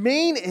says,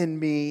 remain in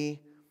me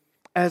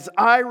as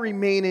I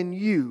remain in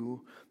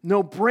you.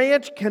 No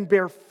branch can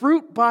bear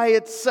fruit by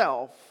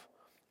itself.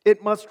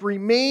 It must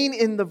remain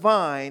in the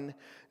vine.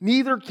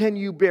 Neither can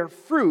you bear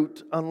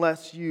fruit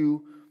unless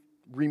you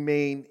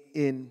remain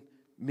in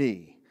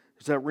me.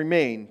 Does that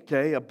remain?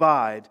 Okay,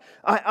 abide.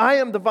 I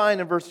am the vine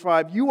in verse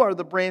 5. You are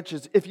the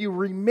branches. If you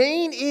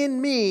remain in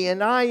me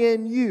and I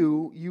in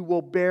you, you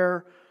will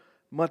bear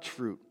much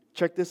fruit.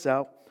 Check this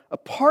out.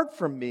 Apart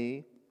from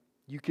me,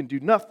 you can do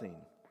nothing.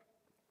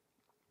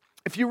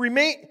 If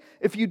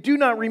you do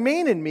not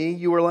remain in me,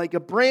 you are like a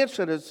branch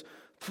that is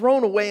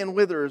thrown away and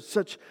withers.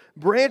 Such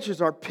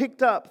branches are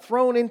picked up,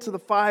 thrown into the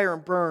fire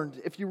and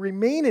burned. If you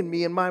remain in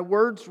me and my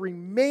words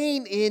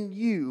remain in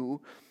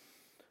you,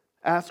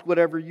 ask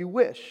whatever you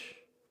wish,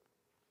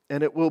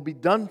 and it will be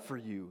done for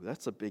you.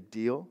 That's a big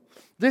deal.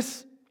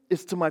 This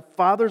is to my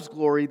Father's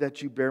glory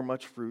that you bear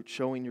much fruit,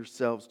 showing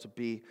yourselves to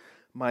be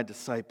my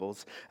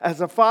disciples.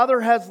 As a Father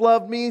has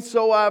loved me,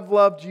 so I've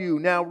loved you.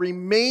 Now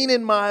remain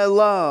in my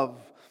love.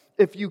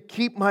 If you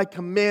keep my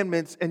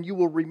commandments,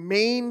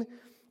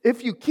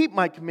 if you keep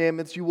my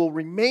commandments, you will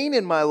remain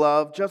in my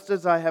love, just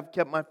as I have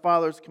kept my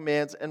Father's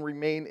commands and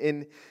remain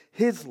in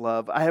His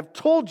love. I have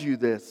told you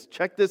this.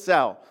 Check this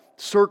out.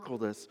 Circle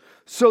this.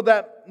 So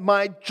that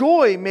my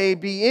joy may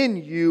be in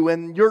you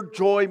and your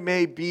joy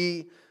may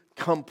be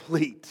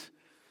complete.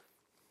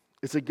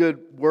 It's a good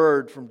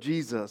word from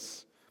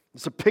Jesus.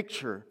 It's a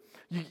picture.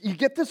 You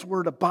get this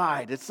word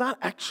abide. It's not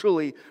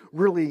actually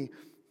really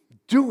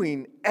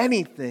doing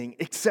anything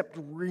except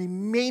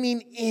remaining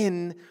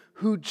in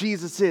who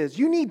Jesus is.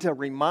 You need to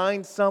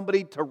remind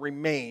somebody to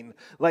remain,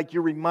 like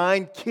you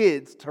remind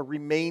kids to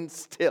remain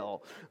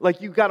still.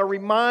 Like you got to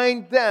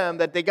remind them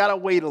that they got to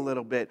wait a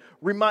little bit.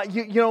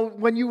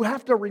 When you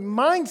have to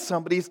remind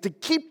somebody, it's to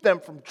keep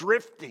them from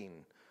drifting.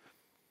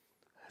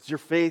 Has your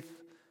faith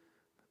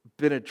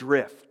been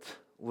adrift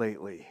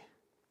lately?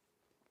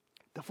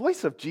 The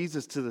voice of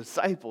Jesus to the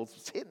disciples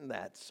was hitting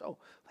that. So,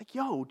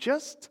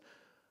 just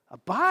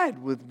abide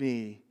with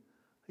me.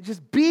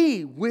 Just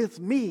be with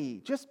me.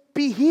 Just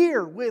be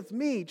here with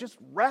me. Just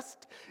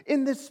rest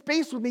in this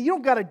space with me. You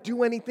don't got to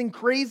do anything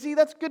crazy.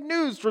 That's good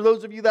news for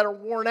those of you that are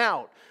worn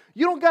out.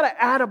 You don't got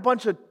to add a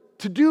bunch of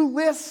to-do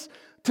lists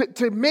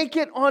to make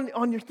it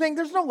on your thing.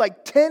 There's no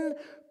 10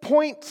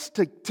 points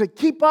to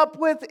keep up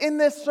with in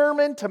this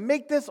sermon to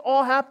make this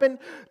all happen.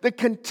 The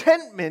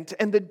contentment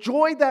and the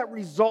joy that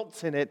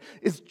results in it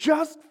is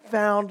just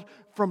found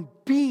from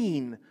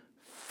being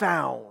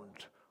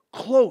found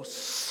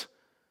close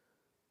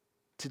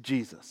to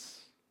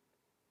Jesus.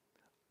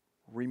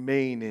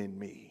 Remain in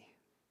me.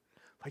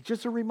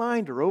 Just a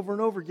reminder over and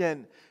over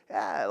again.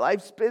 Yeah,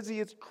 life's busy,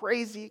 it's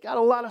crazy, you got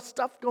a lot of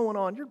stuff going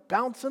on, you're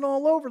bouncing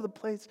all over the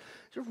place.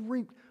 Just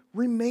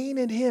remain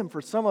in Him.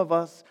 For some of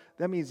us,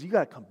 that means you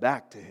got to come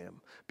back to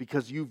Him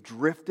because you've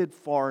drifted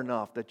far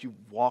enough that you've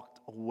walked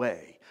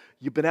away.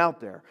 You've been out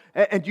there.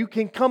 And you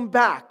can come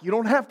back. You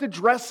don't have to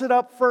dress it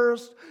up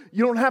first.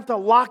 You don't have to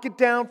lock it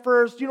down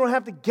first. You don't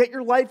have to get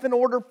your life in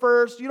order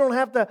first. You don't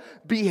have to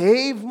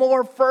behave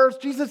more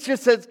first. Jesus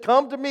just says,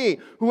 come to me,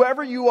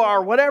 whoever you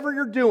are, whatever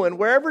you're doing,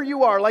 wherever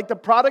you are, like the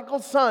prodigal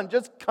son,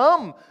 just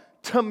come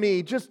to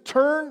me. Just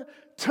turn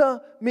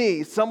to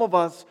me. Some of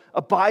us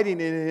abiding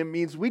in Him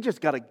means we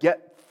just got to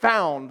get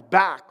found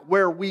back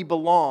where we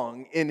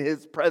belong in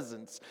His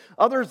presence.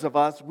 Others of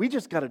us, we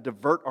just got to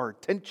divert our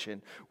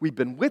attention. We've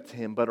been with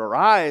Him, but our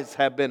eyes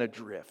have been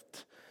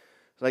adrift.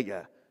 It's like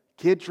a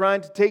kid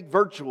trying to take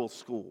virtual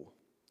school.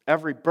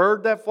 Every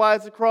bird that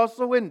flies across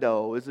the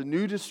window is a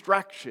new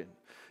distraction.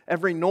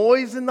 Every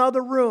noise in the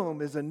other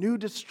room is a new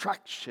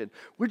distraction.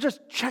 We're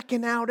just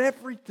checking out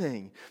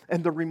everything.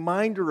 And the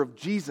reminder of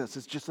Jesus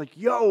is just like,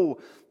 yo,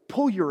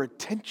 pull your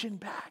attention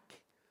back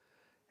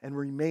and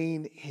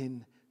remain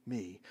in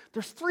me.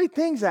 There's three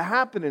things that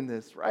happen in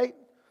this, right?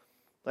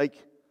 Like,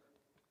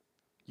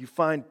 you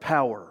find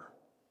power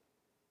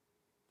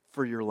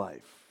for your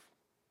life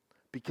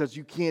because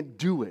you can't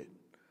do it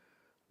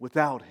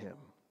without Him.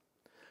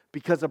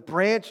 Because a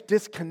branch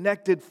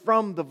disconnected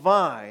from the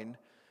vine,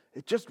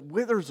 it just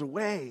withers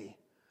away.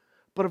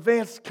 But a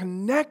branch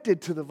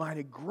connected to the vine,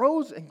 it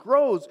grows and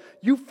grows.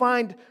 You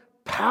find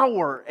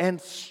power and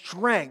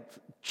strength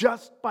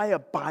just by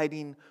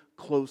abiding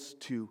close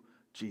to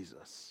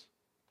Jesus.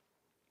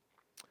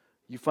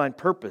 You find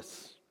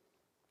purpose.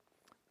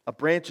 A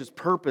branch's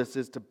purpose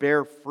is to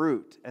bear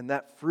fruit, and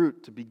that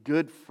fruit to be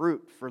good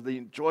fruit for the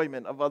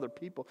enjoyment of other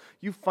people.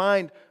 You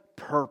find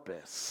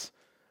purpose.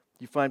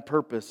 You find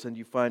purpose and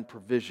you find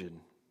provision.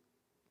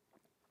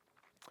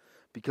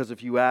 Because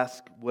if you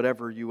ask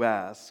whatever you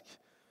ask,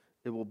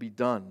 it will be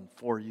done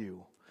for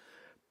you.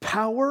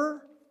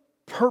 Power,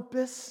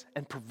 purpose,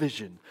 and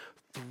provision.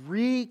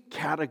 3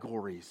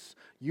 categories.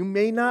 You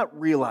may not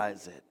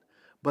realize it,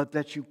 but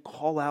that you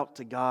call out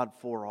to God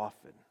for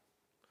often.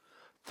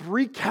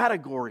 3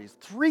 categories,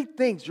 3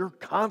 things you're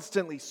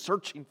constantly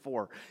searching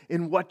for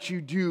in what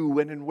you do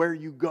and in where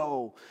you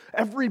go.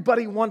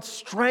 Everybody wants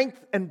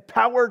strength and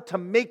power to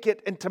make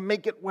it and to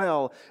make it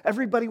well.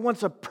 Everybody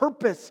wants a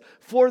purpose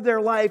for their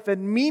life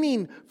and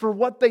meaning for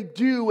what they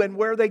do and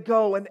where they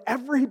go. And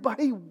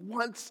everybody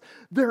wants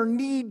their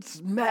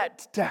needs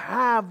met to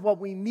have what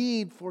we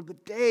need for the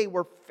day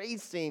we're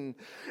facing.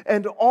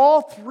 And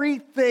all 3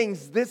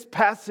 things this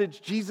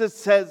passage, Jesus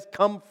says,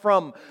 come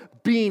from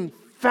being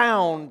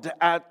found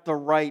at the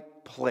right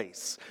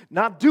place.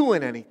 Not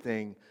doing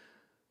anything,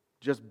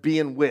 just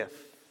being with,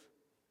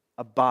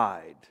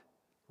 abide,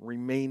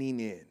 remaining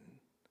in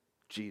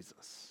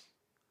Jesus.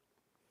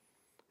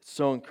 It's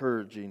so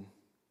encouraging.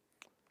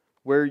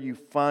 Where you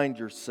find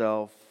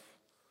yourself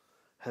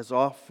has a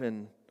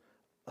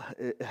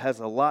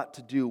lot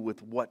to do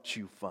with what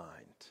you find.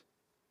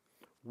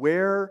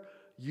 Where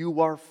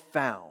you are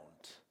found,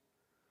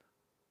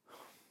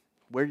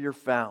 where you're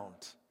found,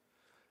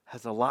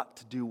 has a lot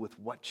to do with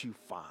what you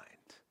find.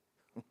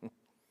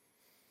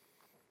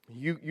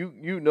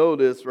 You know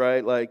this,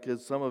 right? Like,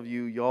 because some of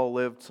y'all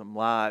lived some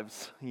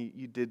lives.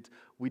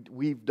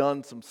 We've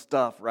done some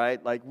stuff,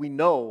 right? Like, we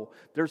know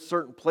there's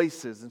certain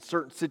places and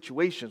certain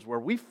situations where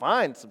we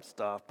find some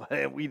stuff, but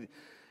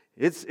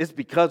it's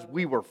because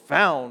we were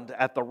found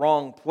at the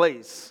wrong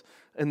place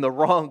in the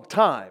wrong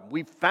time.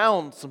 We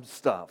found some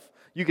stuff.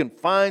 You can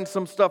find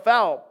some stuff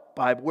out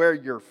by where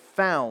you're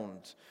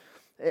found.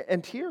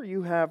 And here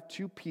you have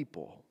 2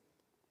 people.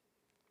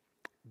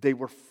 They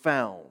were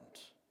found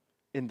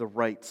in the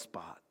right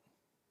spot.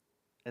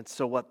 And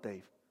so what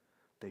they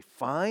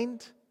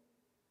find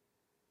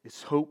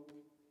is hope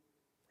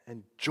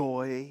and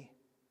joy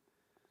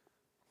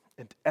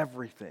and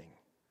everything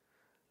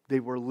they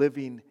were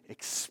living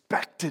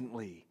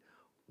expectantly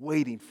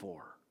waiting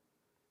for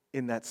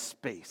in that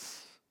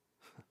space.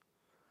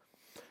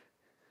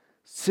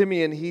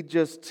 Simeon,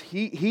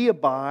 he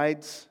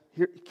abides.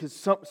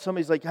 Because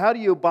somebody's like, how do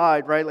you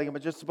abide, right? Like, am I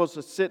just supposed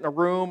to sit in a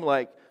room,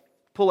 like,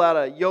 pull out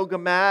a yoga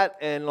mat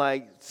and,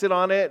 like, sit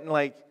on it and,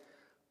 like,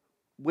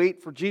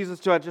 wait for Jesus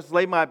to, I just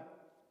lay my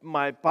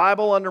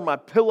Bible under my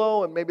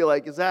pillow and maybe,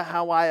 like, is that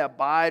how I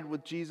abide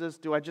with Jesus?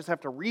 Do I just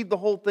have to read the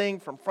whole thing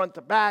from front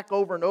to back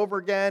over and over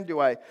again? Do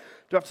I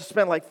have to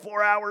spend, like,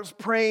 4 hours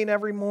praying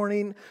every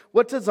morning?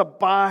 What does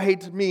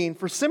abide mean?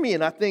 For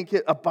Simeon, I think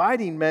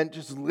abiding meant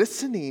just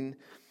listening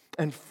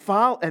and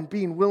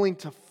being willing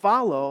to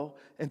follow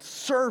and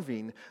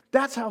serving.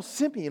 That's how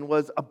Simeon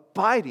was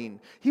abiding.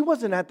 He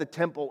wasn't at the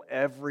temple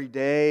every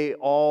day,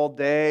 all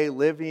day,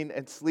 living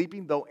and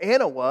sleeping, though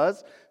Anna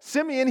was.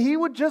 Simeon, he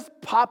would just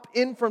pop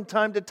in from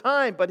time to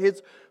time, but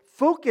his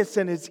focus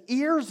and his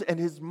ears and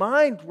his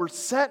mind were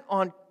set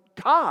on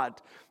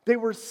God. They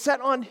were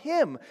set on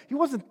Him. He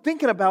wasn't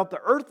thinking about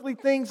the earthly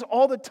things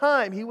all the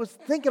time. He was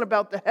thinking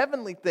about the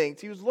heavenly things.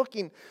 He was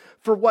looking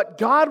for what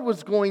God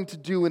was going to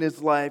do in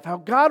his life, how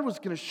God was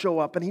going to show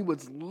up, and he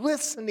was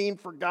listening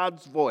for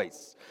God's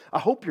voice. I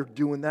hope you're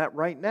doing that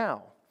right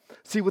now.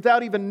 See,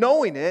 without even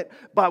knowing it,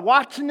 by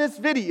watching this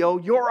video,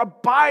 you're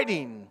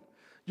abiding.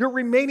 You're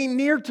remaining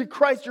near to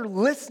Christ. You're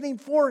listening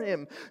for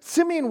Him.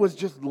 Simeon was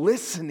just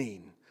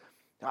listening.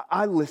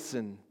 I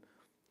listen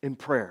in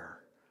prayer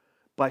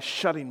by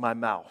shutting my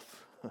mouth.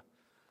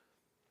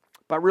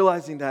 By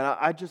realizing that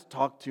I just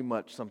talk too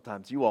much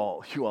sometimes. You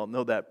all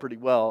know that pretty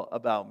well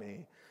about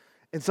me.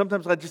 And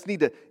sometimes I just need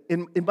to,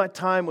 in my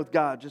time with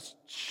God, just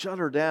shut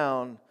her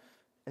down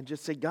and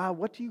just say, God,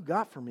 what do you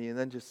got for me? And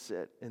then just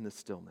sit in the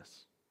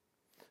stillness.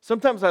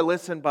 Sometimes I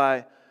listen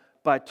by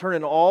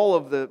turning all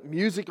of the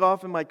music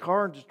off in my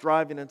car and just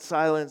driving in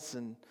silence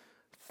and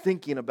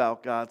thinking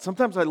about God.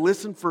 Sometimes I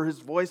listen for His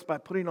voice by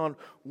putting on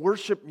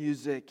worship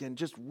music and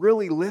just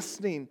really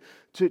listening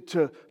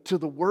to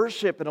the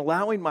worship and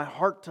allowing my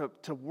heart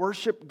to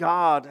worship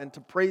God and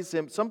to praise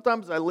Him.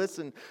 Sometimes I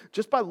listen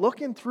just by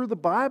looking through the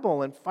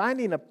Bible and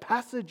finding a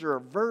passage or a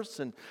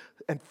verse and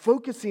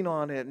focusing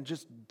on it and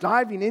just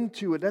diving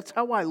into it. That's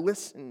how I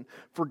listen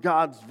for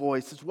God's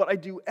voice. It's what I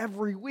do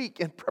every week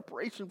in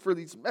preparation for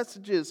these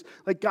messages.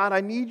 Like, God,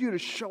 I need you to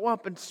show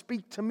up and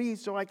speak to me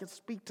so I can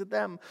speak to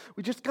them.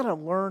 We just got to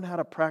learn how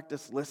to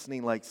practice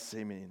listening like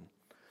Simeon.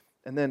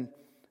 And then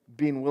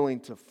being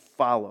willing to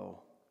follow.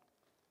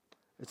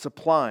 It's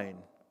applying.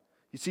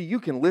 You see, you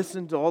can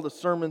listen to all the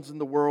sermons in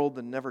the world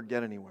and never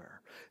get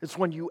anywhere. It's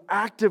when you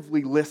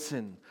actively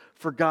listen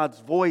for God's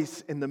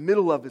voice in the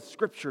middle of His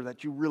scripture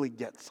that you really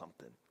get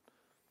something.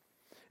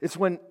 It's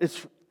when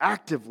it's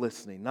active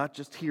listening, not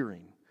just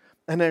hearing.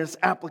 And then it's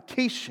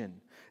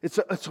application. It's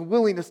a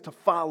willingness to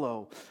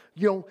follow.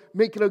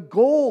 Make it a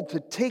goal to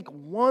take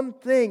one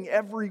thing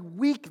every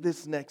week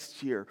this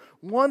next year.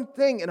 One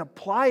thing and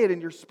apply it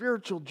in your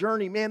spiritual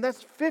journey. Man,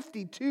 that's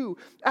 52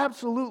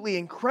 absolutely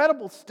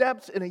incredible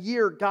steps in a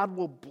year. God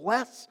will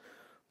bless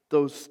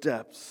those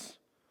steps.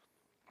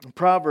 In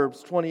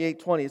Proverbs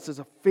 28:20, it says,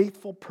 a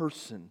faithful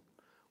person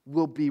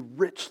will be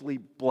richly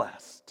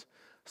blessed.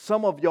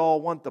 Some of y'all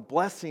want the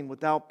blessing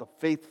without the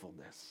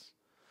faithfulness.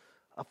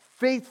 A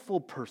faithful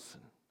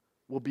person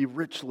will be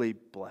richly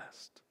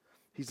blessed.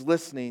 He's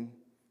listening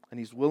and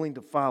he's willing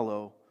to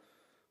follow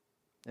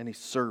and he's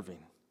serving.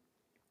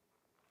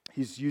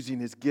 He's using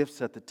his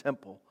gifts at the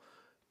temple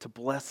to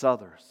bless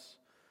others.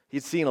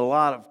 He'd seen a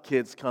lot of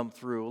kids come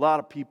through, a lot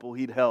of people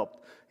he'd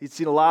helped. He'd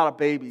seen a lot of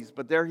babies,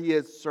 but there he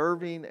is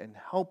serving and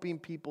helping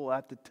people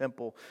at the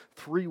temple.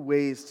 3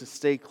 ways to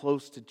stay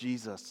close to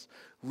Jesus.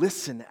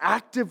 Listen,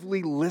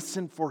 actively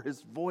listen for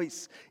His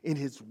voice in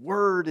His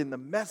word, in the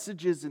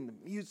messages, in the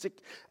music.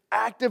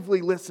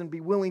 Actively listen,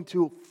 be willing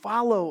to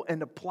follow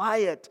and apply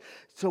it.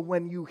 So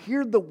when you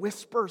hear the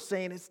whisper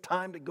saying it's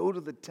time to go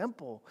to the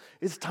temple,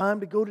 it's time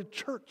to go to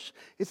church,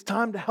 it's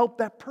time to help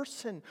that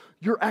person,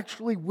 you're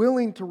actually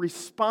willing to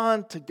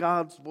respond to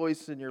God's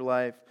voice in your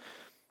life.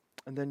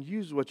 And then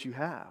use what you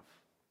have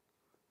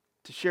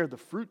to share the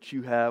fruit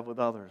you have with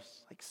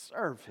others. Like,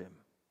 serve Him.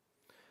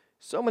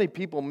 So many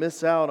people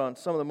miss out on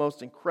some of the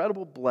most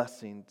incredible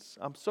blessings.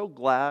 I'm so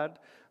glad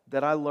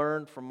that I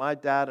learned from my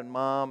dad and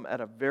mom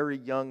at a very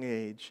young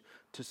age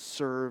to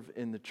serve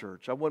in the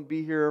church. I wouldn't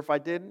be here if I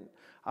didn't.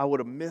 I would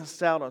have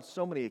missed out on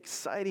so many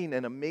exciting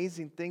and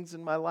amazing things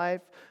in my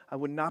life. I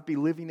would not be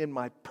living in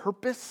my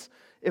purpose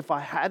if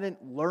I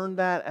hadn't learned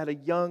that at a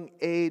young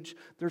age.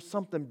 There's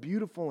something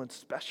beautiful and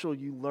special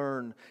you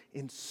learn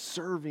in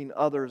serving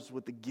others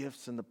with the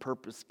gifts and the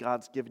purpose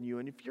God's given you.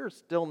 And if you're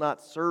still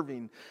not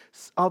serving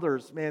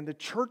others, man, the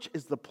church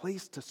is the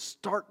place to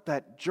start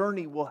that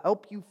journey. We'll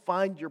help you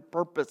find your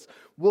purpose.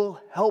 We'll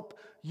help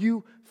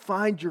you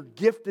find your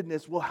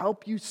giftedness. We'll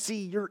help you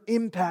see your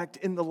impact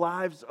in the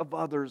lives of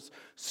others.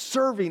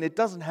 Serving, it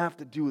doesn't have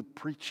to do with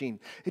preaching.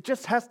 It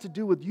just has to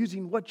do with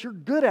using what you're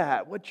good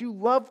at, what you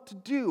love to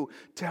do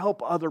to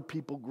help other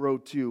people grow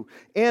too.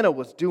 Anna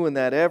was doing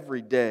that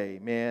every day,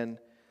 man.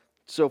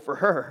 So for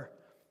her,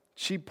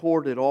 she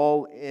poured it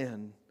all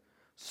in,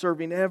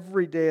 serving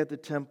every day at the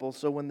temple.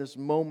 So when this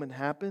moment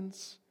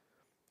happens,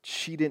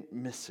 she didn't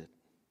miss it.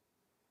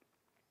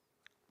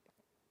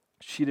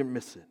 She didn't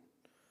miss it.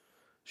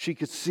 She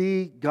could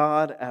see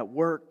God at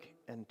work,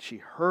 and she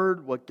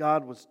heard what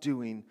God was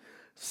doing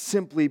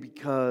simply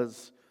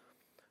because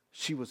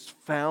she was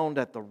found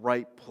at the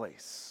right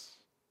place.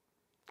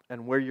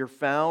 And where you're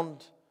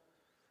found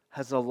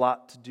has a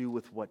lot to do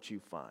with what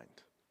you find.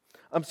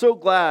 I'm so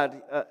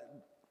glad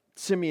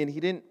Simeon, he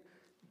didn't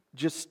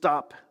just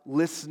stop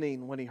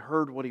listening when he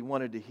heard what he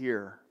wanted to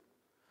hear.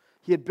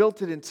 He had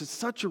built it into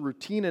such a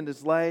routine in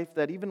his life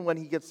that even when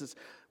he gets this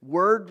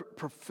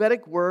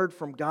prophetic word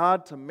from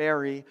God to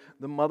Mary,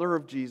 the mother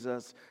of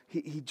Jesus,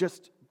 he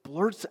just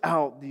blurts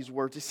out these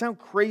words. They sound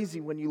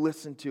crazy when you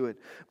listen to it,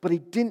 but he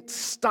didn't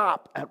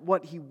stop at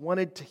what he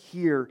wanted to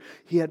hear.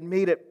 He had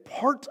made it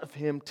part of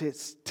him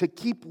to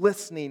keep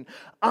listening.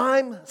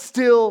 I'm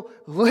still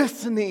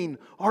listening.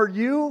 Are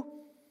you?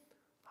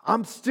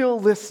 I'm still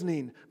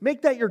listening.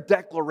 Make that your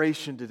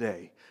declaration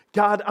today.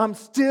 God, I'm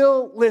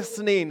still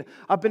listening.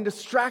 I've been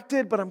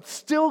distracted, but I'm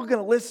still going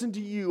to listen to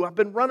you. I've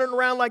been running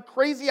around like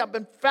crazy. I've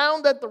been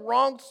found at the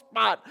wrong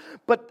spot.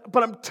 But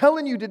I'm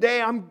telling you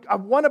today, I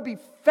want to be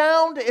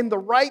found in the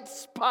right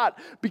spot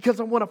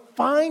because I want to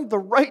find the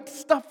right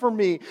stuff for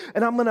me.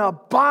 And I'm going to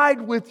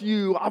abide with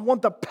you. I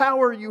want the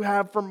power you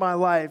have for my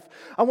life.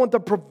 I want the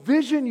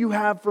provision you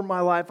have for my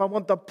life. I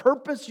want the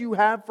purpose you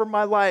have for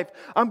my life.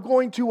 I'm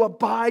going to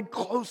abide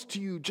close to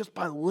you just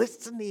by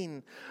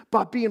listening,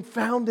 by being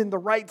found in the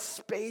right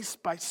space,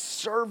 by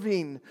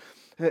serving.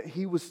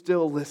 He was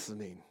still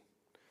listening.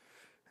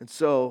 And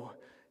so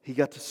he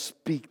got to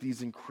speak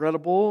these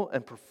incredible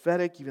and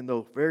prophetic, even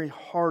though very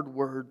hard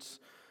words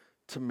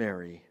to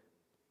Mary.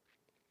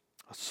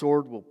 A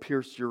sword will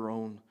pierce your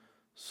own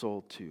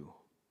soul too.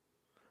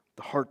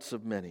 The hearts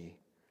of many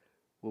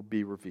will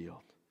be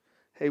revealed.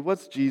 Hey,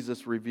 what's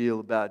Jesus reveal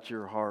about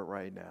your heart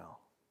right now?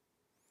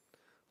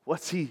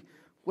 What's he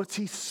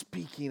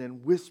speaking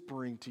and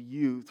whispering to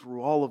you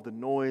through all of the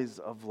noise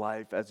of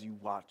life as you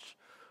watch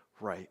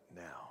right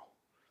now?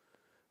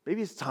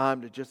 Maybe it's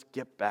time to just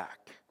get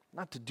back,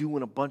 not to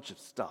doing a bunch of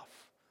stuff,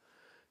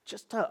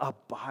 just to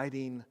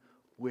abiding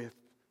with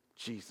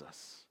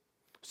Jesus.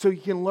 So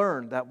you can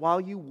learn that while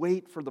you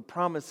wait for the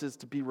promises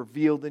to be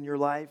revealed in your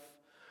life,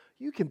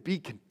 you can be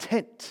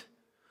content.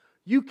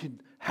 You can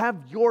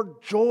have your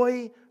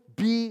joy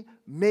be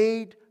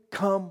made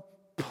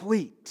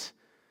complete.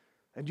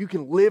 And you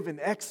can live in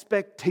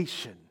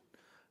expectation,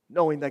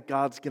 knowing that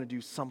God's going to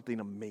do something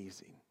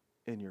amazing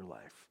in your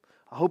life.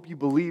 I hope you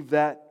believe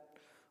that.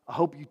 I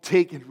hope you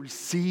take and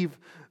receive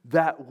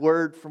that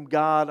word from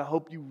God. I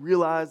hope you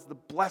realize the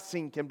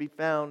blessing can be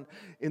found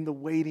in the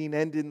waiting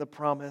and in the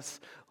promise.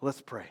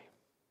 Let's pray.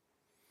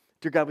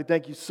 Dear God, we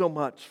thank you so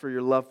much for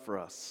your love for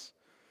us.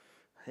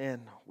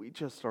 And we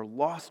just are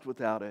lost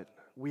without it.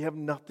 We have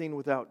nothing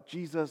without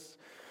Jesus,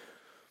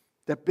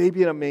 that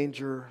baby in a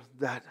manger,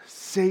 that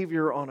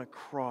Savior on a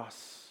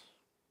cross,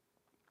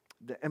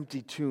 the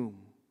empty tomb,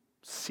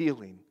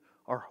 sealing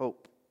our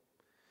hope.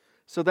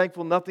 So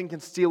thankful nothing can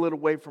steal it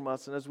away from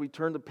us. And as we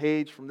turn the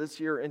page from this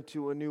year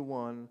into a new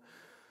one,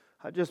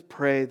 I just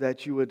pray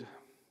that you would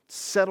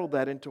settle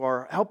that into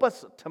help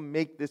us to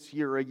make this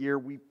year a year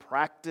we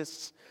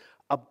practice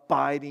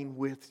abiding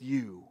with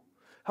you.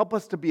 Help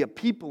us to be a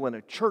people in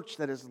a church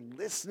that is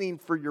listening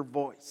for your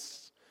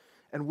voice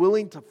and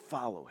willing to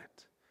follow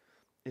it.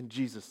 In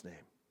Jesus' name,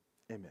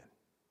 amen.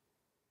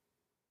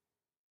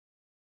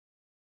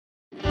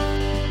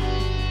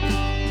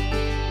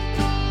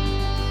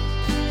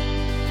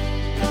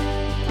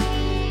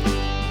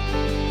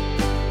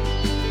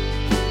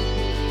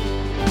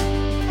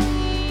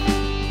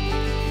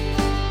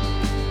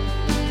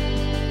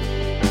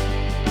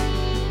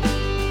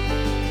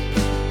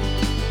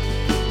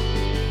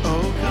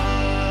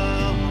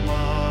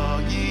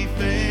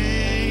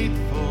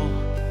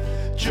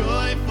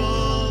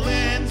 Joyful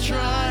and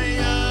triumphant,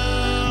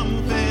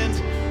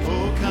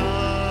 O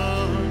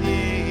come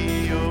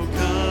ye,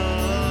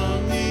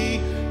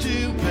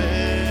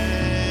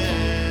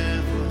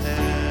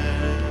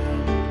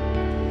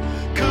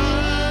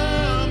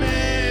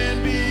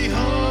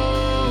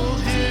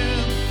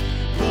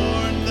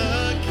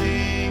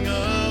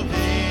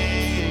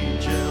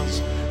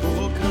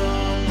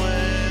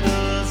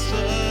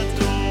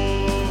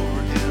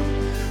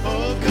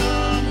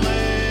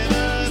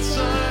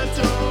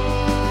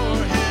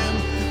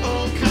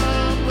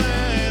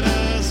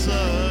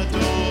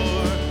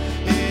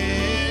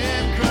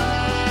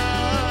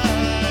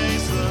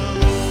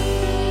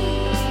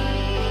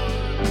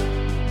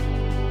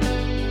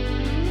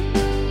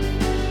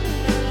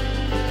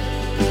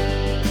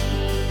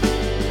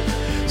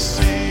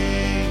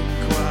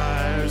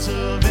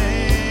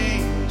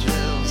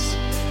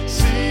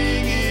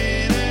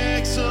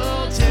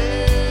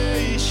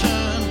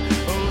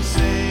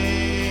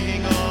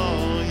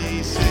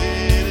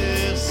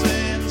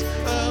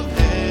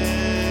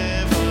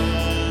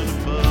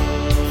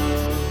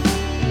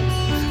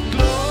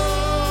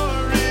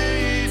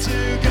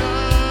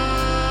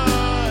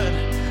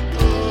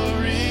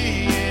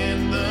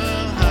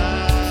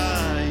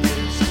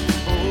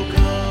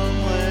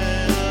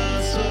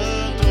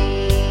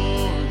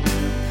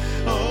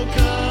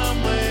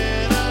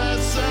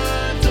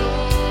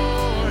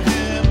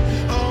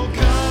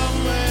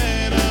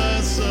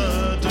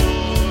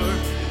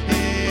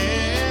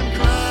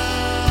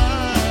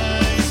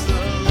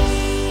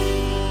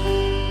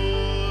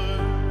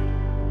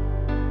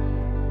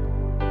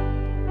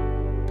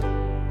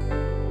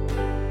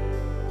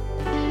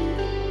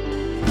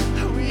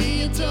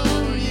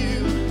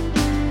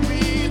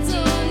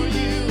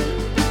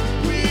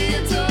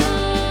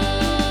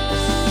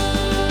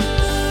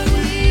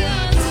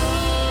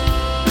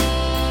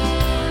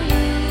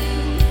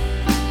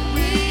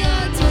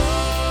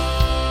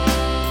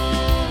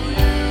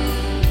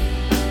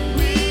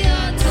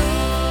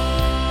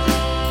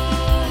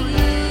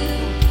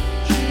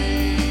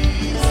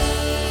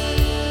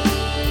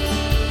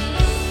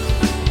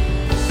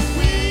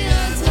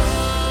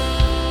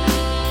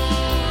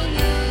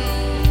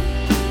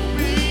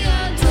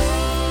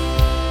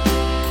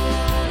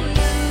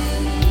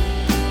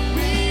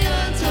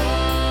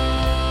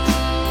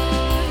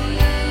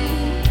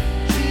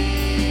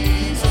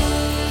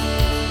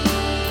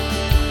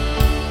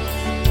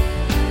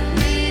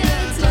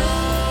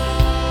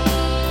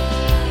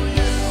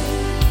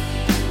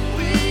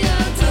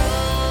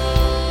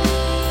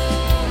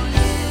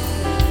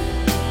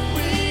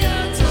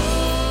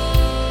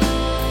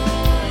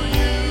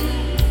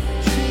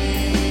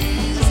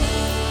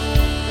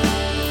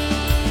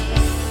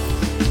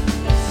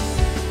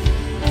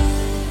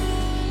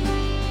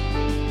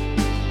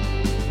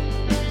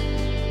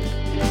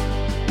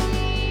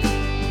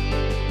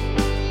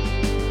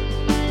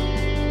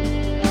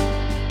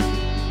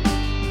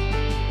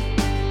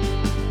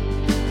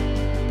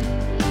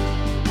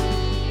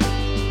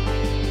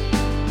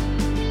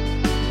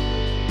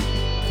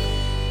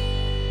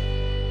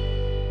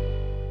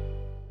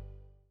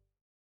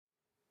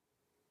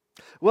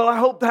 Well, I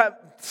hope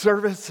that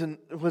service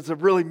was a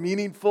really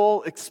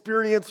meaningful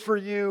experience for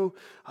you.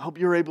 I hope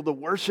you're able to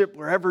worship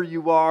wherever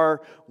you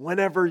are,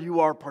 whenever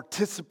you are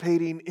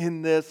participating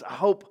in this. I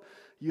hope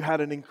you had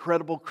an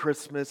incredible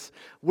Christmas.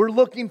 We're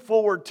looking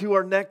forward to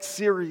our next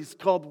series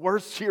called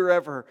Worst Year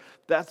Ever.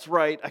 That's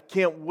right. I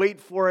can't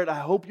wait for it. I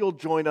hope you'll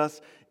join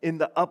us in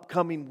the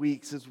upcoming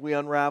weeks as we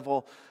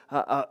unravel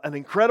an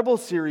incredible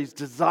series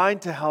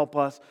designed to help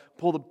us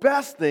pull the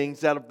best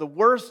things out of the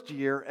worst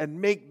year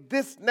and make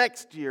this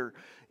next year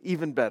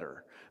even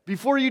better.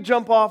 Before you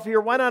jump off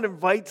here, why not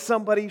invite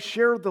somebody,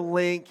 share the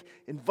link,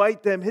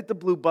 invite them, hit the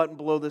blue button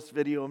below this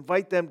video,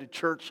 invite them to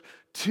church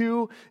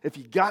too. If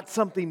you got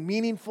something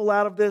meaningful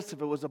out of this,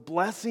 if it was a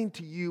blessing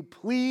to you,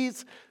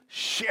 please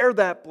share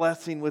that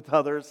blessing with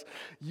others.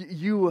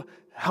 You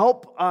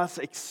help us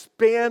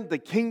expand the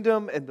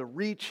kingdom and the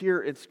reach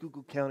here in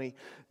Schuylkill County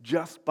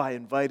just by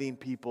inviting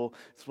people.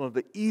 It's one of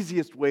the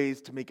easiest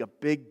ways to make a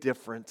big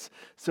difference.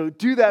 So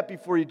do that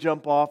before you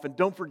jump off. And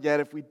don't forget,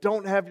 if we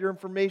don't have your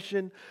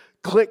information,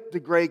 click the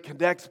gray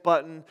Connects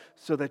button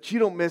so that you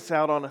don't miss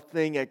out on a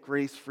thing at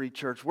Grace Free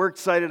Church. We're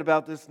excited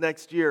about this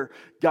next year.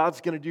 God's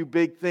going to do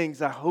big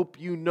things. I hope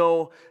you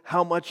know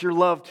how much you're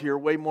loved here.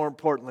 Way more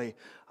importantly,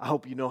 I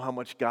hope you know how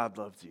much God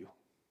loves you.